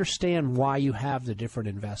understand why you have the different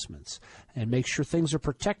investments, and make sure things are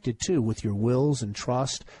protected too with your wills and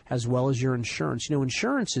trust, as well as your insurance.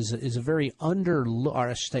 Insurance is a very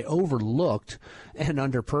overlooked and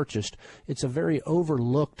underpurchased. It's a very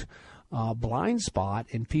overlooked blind spot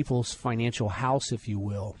in people's financial house, if you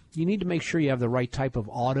will. You need to make sure you have the right type of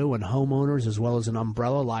auto and homeowners, as well as an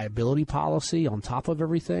umbrella liability policy on top of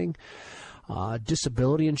everything.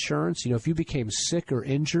 Disability insurance. If you became sick or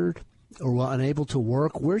injured or unable to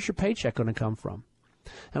work, where's your paycheck going to come from?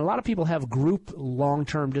 And a lot of people have group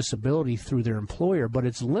long-term disability through their employer, but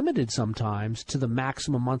it's limited sometimes to the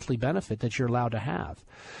maximum monthly benefit that you're allowed to have.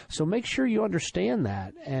 So make sure you understand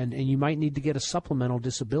that, and you might need to get a supplemental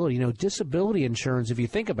disability. Disability insurance, if you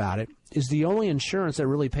think about it, is the only insurance that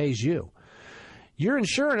really pays you. You're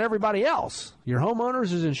insuring everybody else. Your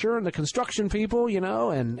homeowners is insuring the construction people,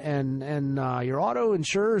 and your auto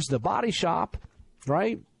insures the body shop,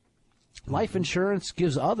 right? Life insurance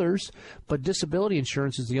gives others, but disability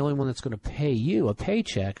insurance is the only one that's going to pay you a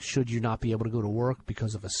paycheck should you not be able to go to work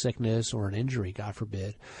because of a sickness or an injury, God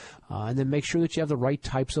forbid. And then make sure that you have the right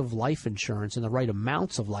types of life insurance and the right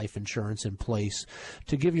amounts of life insurance in place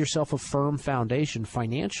to give yourself a firm foundation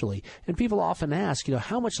financially. And people often ask,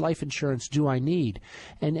 how much life insurance do I need?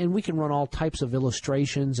 And we can run all types of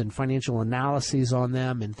illustrations and financial analyses on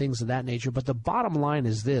them and things of that nature. But the bottom line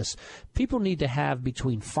is this: people need to have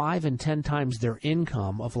between 5 and 10 times their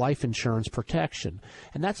income of life insurance protection.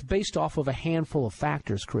 And that's based off of a handful of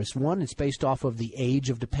factors, Chris. One, it's based off of the age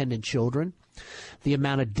of dependent children, the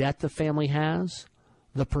amount of debt the family has,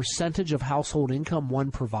 the percentage of household income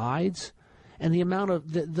one provides, and the amount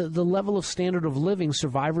of the level of standard of living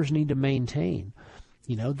survivors need to maintain.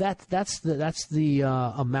 That's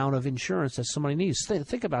the amount of insurance that somebody needs.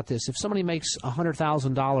 Think about this: if somebody makes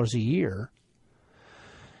 $100,000 a year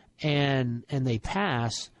and they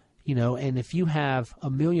pass, and if you have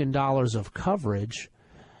 $1 million of coverage,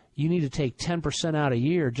 you need to take 10% out a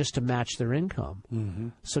year just to match their income. Mm-hmm.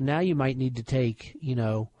 So now you might need to take,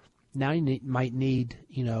 might need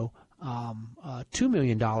 $2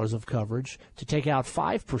 million of coverage to take out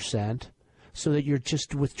 5%, so that you're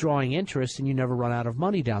just withdrawing interest and you never run out of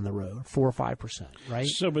money down the road, 4 or 5%, right?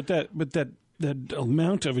 So, but that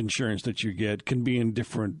amount of insurance that you get can be in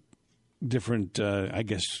different, I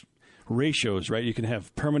guess, ratios, right? You can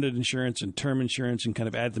have permanent insurance and term insurance and kind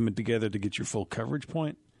of add them together to get your full coverage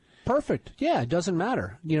point. Perfect. Yeah, it doesn't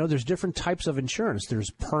matter. There's different types of insurance.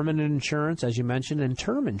 There's permanent insurance, as you mentioned, and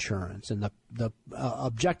term insurance. And the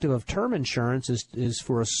objective of term insurance is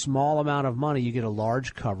for a small amount of money, you get a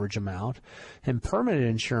large coverage amount. And permanent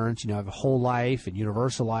insurance, you have a whole life and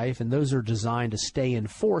universal life, and those are designed to stay in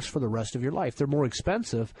force for the rest of your life. They're more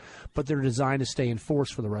expensive, but they're designed to stay in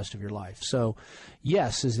force for the rest of your life. So,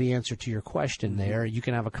 yes, is the answer to your question there. You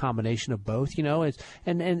can have a combination of both,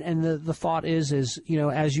 and the thought is as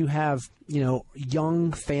you have,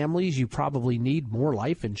 young families, you probably need more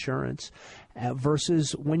life insurance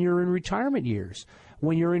versus when you're in retirement years.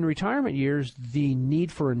 When you're in retirement years, the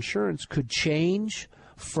need for insurance could change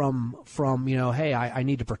from hey, I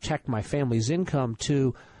need to protect my family's income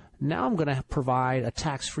to now I'm going to provide a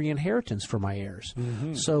tax-free inheritance for my heirs.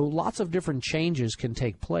 Mm-hmm. So lots of different changes can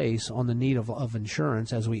take place on the need of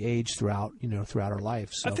insurance as we age throughout our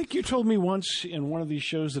life. So. I think you told me once in one of these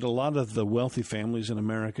shows that a lot of the wealthy families in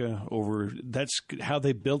America that's how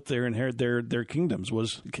they built their kingdoms.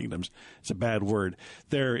 It's a bad word.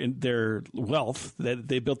 Their wealth, that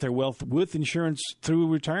they built their wealth with insurance through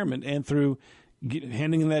retirement and through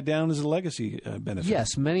handing that down as a legacy benefit.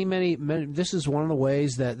 Yes, many. This is one of the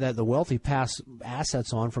ways that the wealthy pass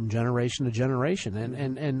assets on from generation to generation,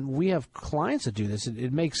 and we have clients that do this.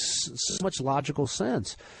 It makes so much logical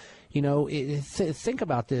sense. Think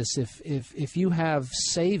about this: if you have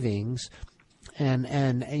savings, and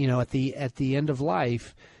at the end of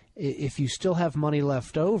life, if you still have money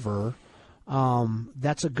left over.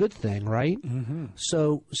 That's a good thing, right? Mm-hmm.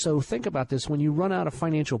 So think about this: when you run out of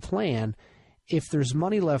financial plan. If there's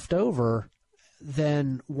money left over,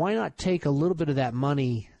 then why not take a little bit of that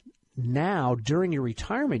money now during your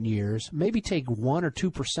retirement years, maybe take 1 or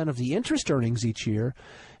 2% of the interest earnings each year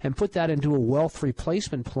and put that into a wealth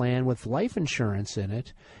replacement plan with life insurance in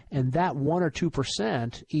it. And that 1 or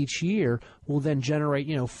 2% each year will then generate,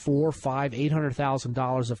 $400,000, $500,000,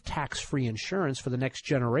 $800,000 of tax-free insurance for the next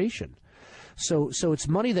generation. So it's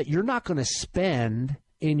money that you're not going to spend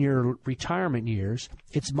in your retirement years.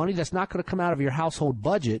 It's money that's not going to come out of your household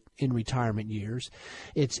budget in retirement years.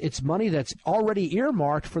 It's money that's already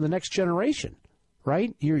earmarked for the next generation,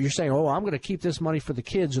 right? You're saying, oh, I'm going to keep this money for the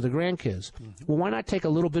kids or the grandkids. Well, why not take a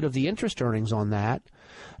little bit of the interest earnings on that,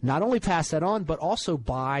 not only pass that on, but also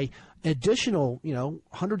buy additional,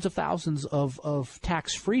 hundreds of thousands of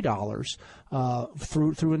tax-free dollars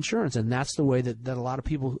through insurance. And that's the way that a lot of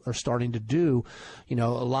people are starting to do. A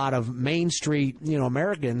lot of Main Street,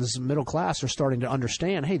 Americans, middle class, are starting to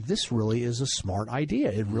understand, hey, this really is a smart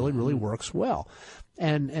idea. It really, really works well.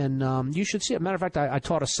 And you should see it. Matter of fact, I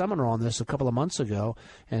taught a seminar on this a couple of months ago,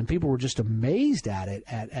 and people were just amazed at it,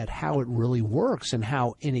 at how it really works and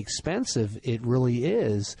how inexpensive it really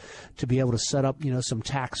is to be able to set up, some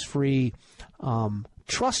tax-free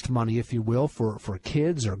trust money, if you will, for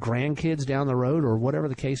kids or grandkids down the road, or whatever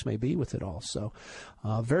the case may be with it all. So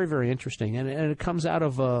very, very interesting. And it comes out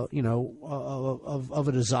of of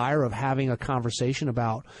a desire of having a conversation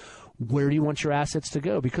about where do you want your assets to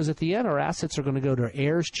go? Because at the end, our assets are going to go to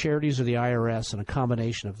heirs, charities, or the IRS, and a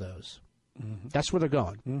combination of those. Mm-hmm. That's where they're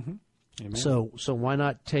going. Mm-hmm. Amen. So why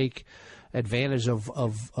not take advantage of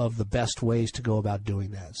the best ways to go about doing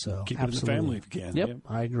that? So keep it in the family if you can. Yep,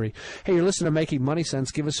 I agree. Hey, you're listening to Making Money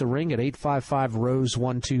Sense. Give us a ring at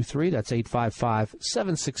 855-ROSE-123. That's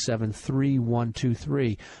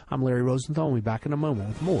 855-767-3123. I'm Larry Rosenthal. We'll be back in a moment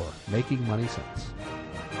with more Making Money Sense.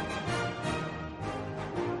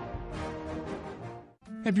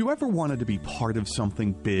 Have you ever wanted to be part of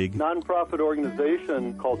something big? Nonprofit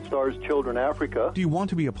organization called Stars Children Africa. Do you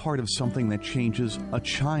want to be a part of something that changes a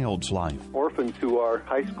child's life? Orphans who are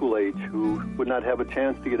high school age who would not have a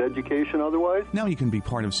chance to get education otherwise. Now you can be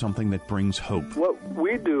part of something that brings hope. What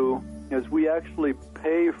we do is we actually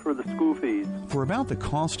pay for the school fees. For about the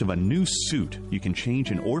cost of a new suit, you can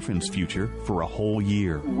change an orphan's future for a whole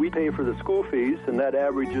year. We pay for the school fees, and that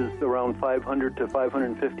averages around $500 to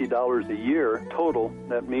 $550 a year total.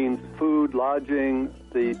 That means food, lodging,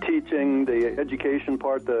 the teaching, the education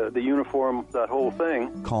part, the uniform, that whole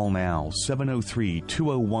thing. Call now,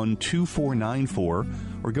 703-201-2494,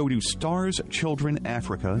 or go to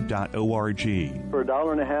starschildrenafrica.org. For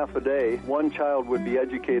 $1.50 a day, one child would be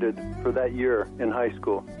educated for that year in high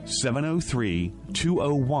school.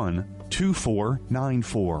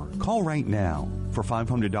 703-201-2494. Call right now. For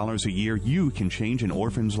 $500 a year, you can change an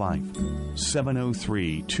orphan's life.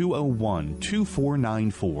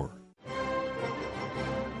 703-201-2494.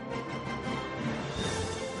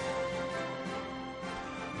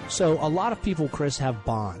 So a lot of people, Chris, have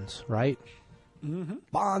bonds, right? Mm-hmm.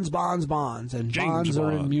 Bonds, and James bonds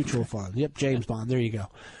Bond. are in mutual funds. Yep, James Bond. There you go.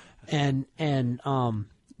 And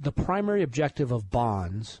the primary objective of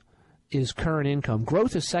bonds is current income.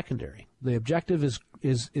 Growth is secondary. The objective is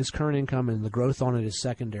current income, and the growth on it is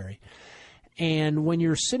secondary. And when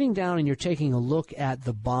you're sitting down and you're taking a look at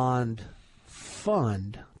the bond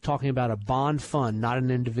fund, talking about a bond fund, not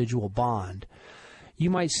an individual bond, you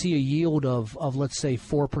might see a yield of let's say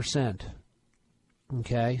 4%.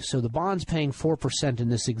 Okay, so the bond's paying 4% in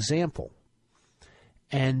this example.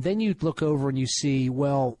 And then you look over and you see,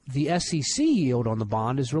 well, the SEC yield on the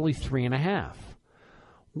bond is really 3.5%.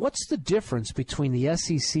 What's the difference between the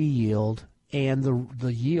SEC yield and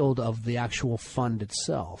the yield of the actual fund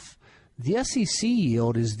itself? The SEC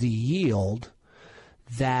yield is the yield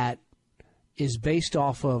that is based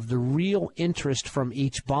off of the real interest from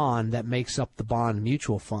each bond that makes up the bond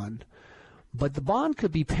mutual fund. But the bond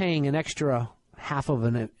could be paying an extra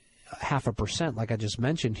 0.5%, like I just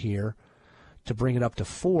mentioned here, to bring it up to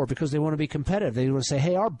 4%, because they want to be competitive. They want to say,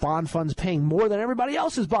 hey, our bond fund's paying more than everybody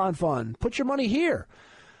else's bond fund. Put your money here.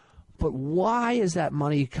 But why is that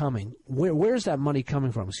money coming? Where's that money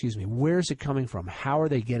coming from? Where's it coming from? How are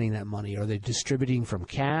they getting that money? Are they distributing from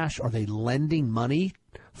cash? Are they lending money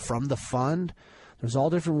from the fund? There's all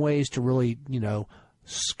different ways to really,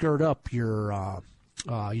 skirt up your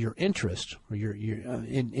interest or your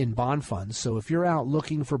in bond funds. So if you're out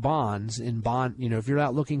looking for bonds if you're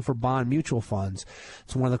out looking for bond mutual funds,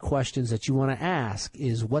 it's one of the questions that you want to ask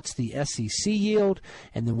is what's the SEC yield,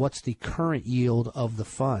 and then what's the current yield of the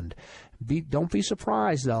fund. Don't be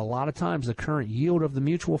surprised that a lot of times the current yield of the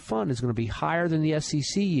mutual fund is going to be higher than the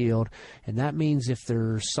SEC yield, and that means if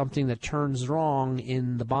there's something that turns wrong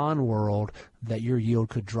in the bond world, that your yield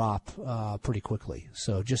could drop pretty quickly.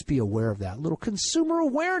 So just be aware of that. Little consumer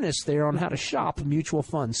awareness there on how to shop mutual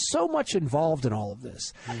funds. So much involved in all of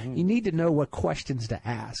this. Mm-hmm. You need to know what questions to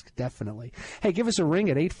ask, definitely. Hey, give us a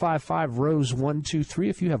ring at 855-ROSE-123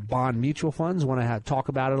 if you have bond mutual funds, want to talk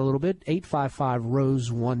about it a little bit.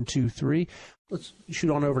 855-ROSE-123. Let's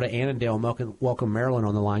shoot on over to Annandale. Welcome Marilyn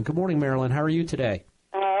on the line. Good morning, Marilyn. How are you today?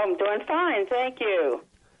 I'm doing fine, thank you.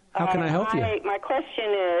 How can I help you? My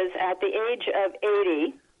question is, at the age of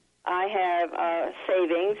 80, I have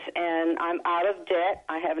savings, and I'm out of debt.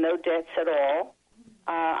 I have no debts at all.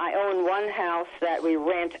 I own one house that we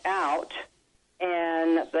rent out,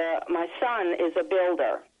 and my son is a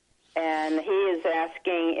builder, and he is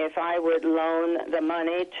asking if I would loan the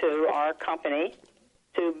money to our company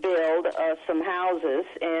to build some houses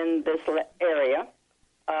in this area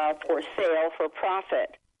for sale for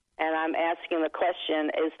profit. And I'm asking the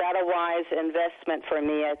question, is that a wise investment for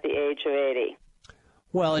me at the age of 80?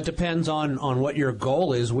 Well, it depends on what your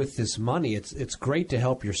goal is with this money. It's great to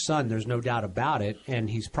help your son. There's no doubt about it. And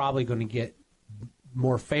he's probably going to get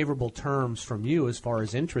more favorable terms from you as far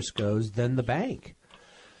as interest goes than the bank.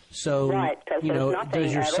 So, right,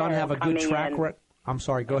 does your son have a good track record? I'm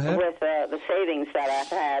sorry, go ahead. With the savings that I've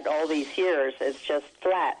had all these years, it's just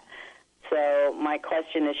flat. So my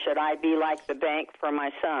question is, should I be like the bank for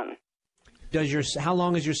my son? How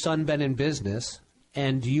long has your son been in business?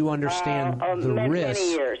 And do you understand the risk?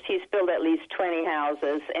 Many years. He's built at least 20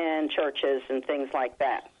 houses and churches and things like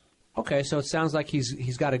that. Okay, so it sounds like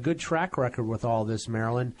he's got a good track record with all this,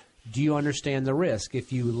 Marilyn. Do you understand the risk?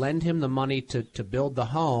 If you lend him the money to build the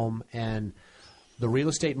home and the real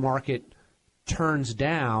estate market turns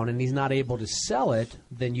down and he's not able to sell it,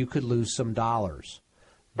 then you could lose some dollars.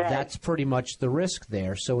 Right. That's pretty much the risk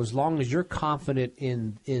there. So as long as you're confident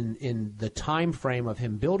in the time frame of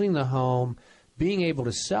him building the home, being able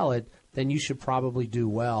to sell it, then you should probably do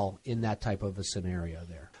well in that type of a scenario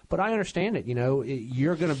there. But I understand it.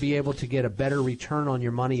 You're going to be able to get a better return on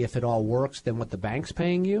your money if it all works than what the bank's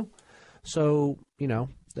paying you. So,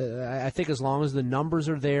 I think as long as the numbers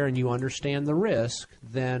are there and you understand the risk,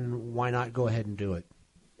 then why not go ahead and do it?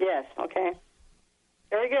 Yes, okay.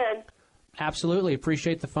 Very good. Absolutely.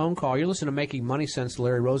 Appreciate the phone call. You're listening to Making Money Sense, the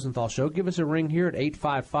Larry Rosenthal Show. Give us a ring here at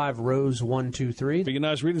 855-ROSE-123.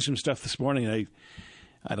 I was reading some stuff this morning.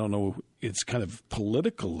 I don't know, it's kind of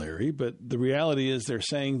political, Larry, but the reality is they're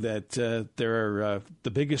saying that the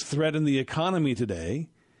biggest threat in the economy today,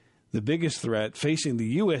 the biggest threat facing the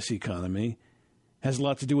U.S. economy, has a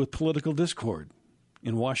lot to do with political discord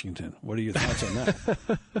in Washington. What are your thoughts on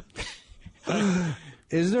that?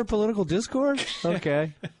 Is there political discord?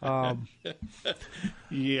 Okay.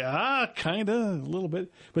 Yeah, kind of, a little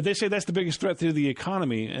bit. But they say that's the biggest threat to the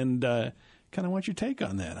economy, and kind of want your take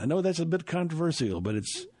on that. I know that's a bit controversial, but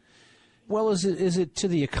it's... Well, is it to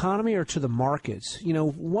the economy or to the markets?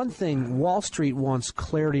 One thing, Wall Street wants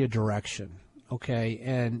clarity of direction, okay?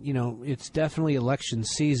 And, it's definitely election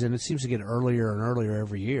season. It seems to get earlier and earlier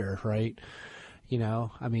every year, right?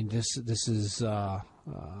 This is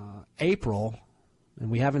April, and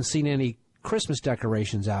we haven't seen any Christmas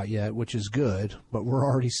decorations out yet, which is good, but we're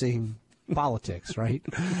already seeing politics, right?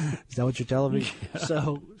 Is that what you're telling me?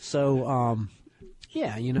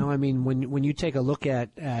 Yeah. When you take a look at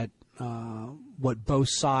what both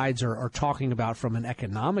sides are talking about from an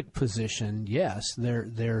economic position, yes,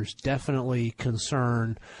 there's definitely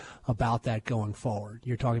concern about that going forward.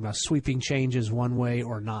 You're talking about sweeping changes one way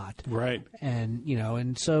or not. Right.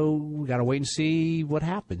 And so we got to wait and see what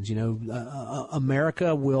happens.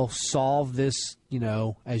 America will solve this,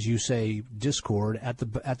 as you say, discord at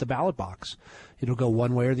the ballot box. It'll go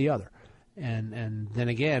one way or the other. And then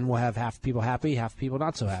again, we'll have half people happy, half people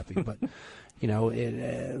not so happy. But,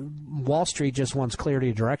 Wall Street just wants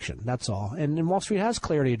clarity of direction. That's all. And Wall Street has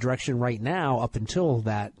clarity of direction right now up until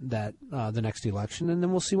the next election, and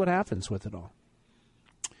then we'll see what happens with it all.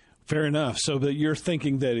 Fair enough. So that you're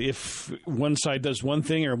thinking that if one side does one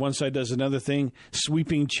thing or one side does another thing,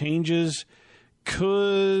 sweeping changes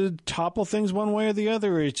could topple things one way or the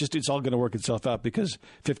other, or it's all going to work itself out because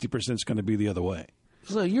 50% is going to be the other way?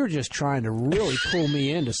 So you're just trying to really pull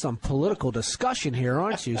me into some political discussion here,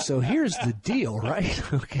 aren't you? So here's the deal, right?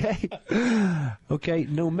 Okay.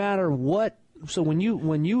 No matter what. So when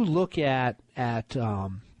you look at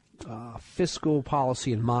fiscal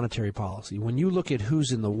policy and monetary policy, when you look at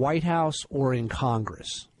who's in the White House or in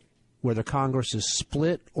Congress, whether Congress is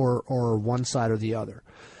split or one side or the other,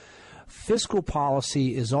 fiscal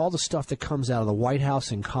policy is all the stuff that comes out of the White House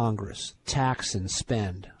and Congress, tax and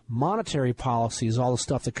spend. Monetary policy is all the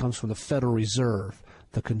stuff that comes from the Federal Reserve,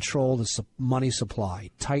 the control, the money supply,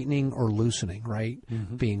 tightening or loosening, right?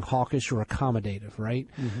 Mm-hmm. Being hawkish or accommodative, right?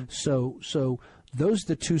 Mm-hmm. So those are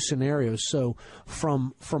the two scenarios. So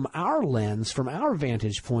from our lens, from our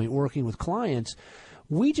vantage point, working with clients,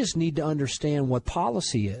 we just need to understand what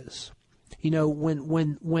policy is.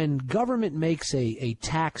 When government makes a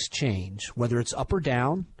tax change, whether it's up or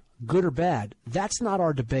down, good or bad, that's not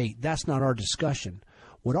our debate. That's not our discussion.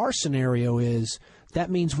 What our scenario is,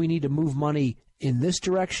 that means we need to move money in this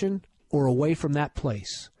direction or away from that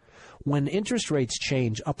place. when interest rates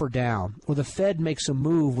change up or down, or the Fed makes a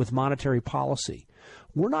move with monetary policy,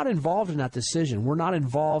 we're not involved in that decision. We're not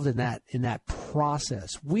involved in that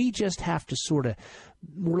process. We just have to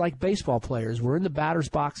we're like baseball players. We're in the batter's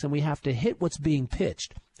box and we have to hit what's being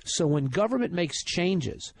pitched. So when government makes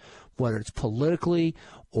changes, whether it's politically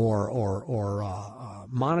or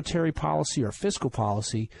monetary policy or fiscal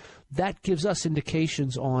policy, that gives us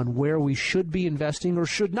indications on where we should be investing or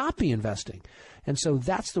should not be investing. And so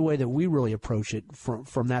that's the way that we really approach it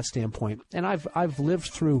from that standpoint. And I've lived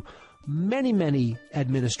through many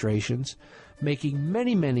administrations making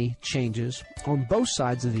many changes on both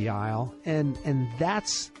sides of the aisle, and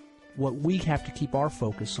that's what we have to keep our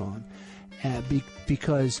focus on,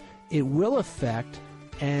 because it will affect,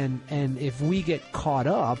 and if we get caught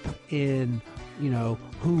up in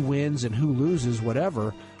who wins and who loses,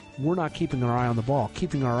 whatever, we're not keeping our eye on the ball.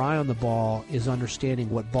 Keeping our eye on the ball is understanding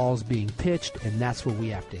what ball's being pitched, and that's what we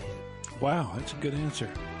have to hit. Wow, that's a good answer.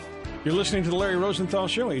 You're listening to the Larry Rosenthal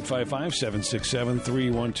Show,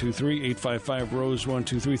 855-767-3123,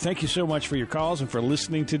 855-ROSE-123. Thank you so much for your calls and for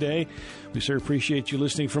listening today. We sure appreciate you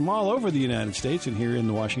listening from all over the United States and here in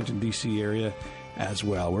the Washington, D.C. area as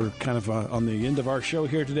well. We're kind of on the end of our show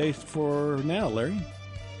here today for now, Larry.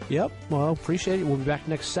 Yep. Well, appreciate it. We'll be back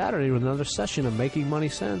next Saturday with another session of Making Money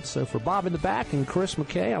Sense. So for Bob in the back and Chris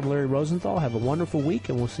McKay, I'm Larry Rosenthal. Have a wonderful week,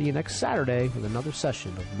 and we'll see you next Saturday with another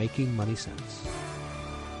session of Making Money Sense.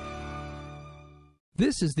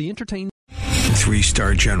 This is the entertainment.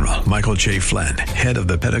 3-star General Michael J. Flynn, head of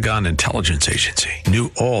the Pentagon Intelligence Agency, knew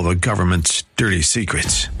all the government's dirty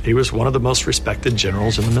secrets. He was one of the most respected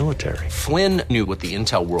generals in the military. Flynn knew what the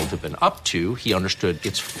intel world had been up to. He understood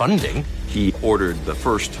its funding. He ordered the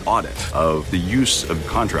first audit of the use of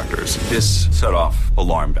contractors. This set off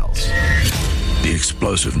alarm bells. The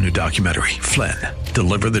explosive new documentary, Flynn,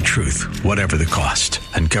 Deliver the Truth, Whatever the Cost,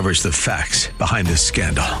 uncovers the facts behind this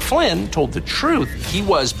scandal. Flynn told the truth. He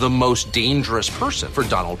was the most dangerous person for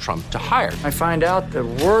Donald Trump to hire. I find out the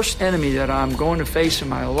worst enemy that I'm going to face in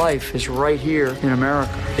my life is right here in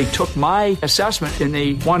America. They took my assessment and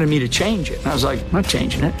they wanted me to change it. And I was like, I'm not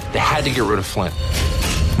changing it. They had to get rid of Flynn.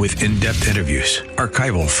 With in-depth interviews,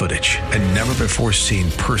 archival footage, and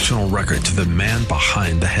never-before-seen personal records of the man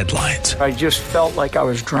behind the headlines. I just felt like I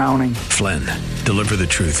was drowning. Flynn, Deliver the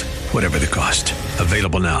Truth, Whatever the Cost.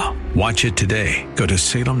 Available now. Watch it today. Go to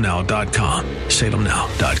salemnow.com.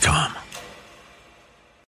 salemnow.com.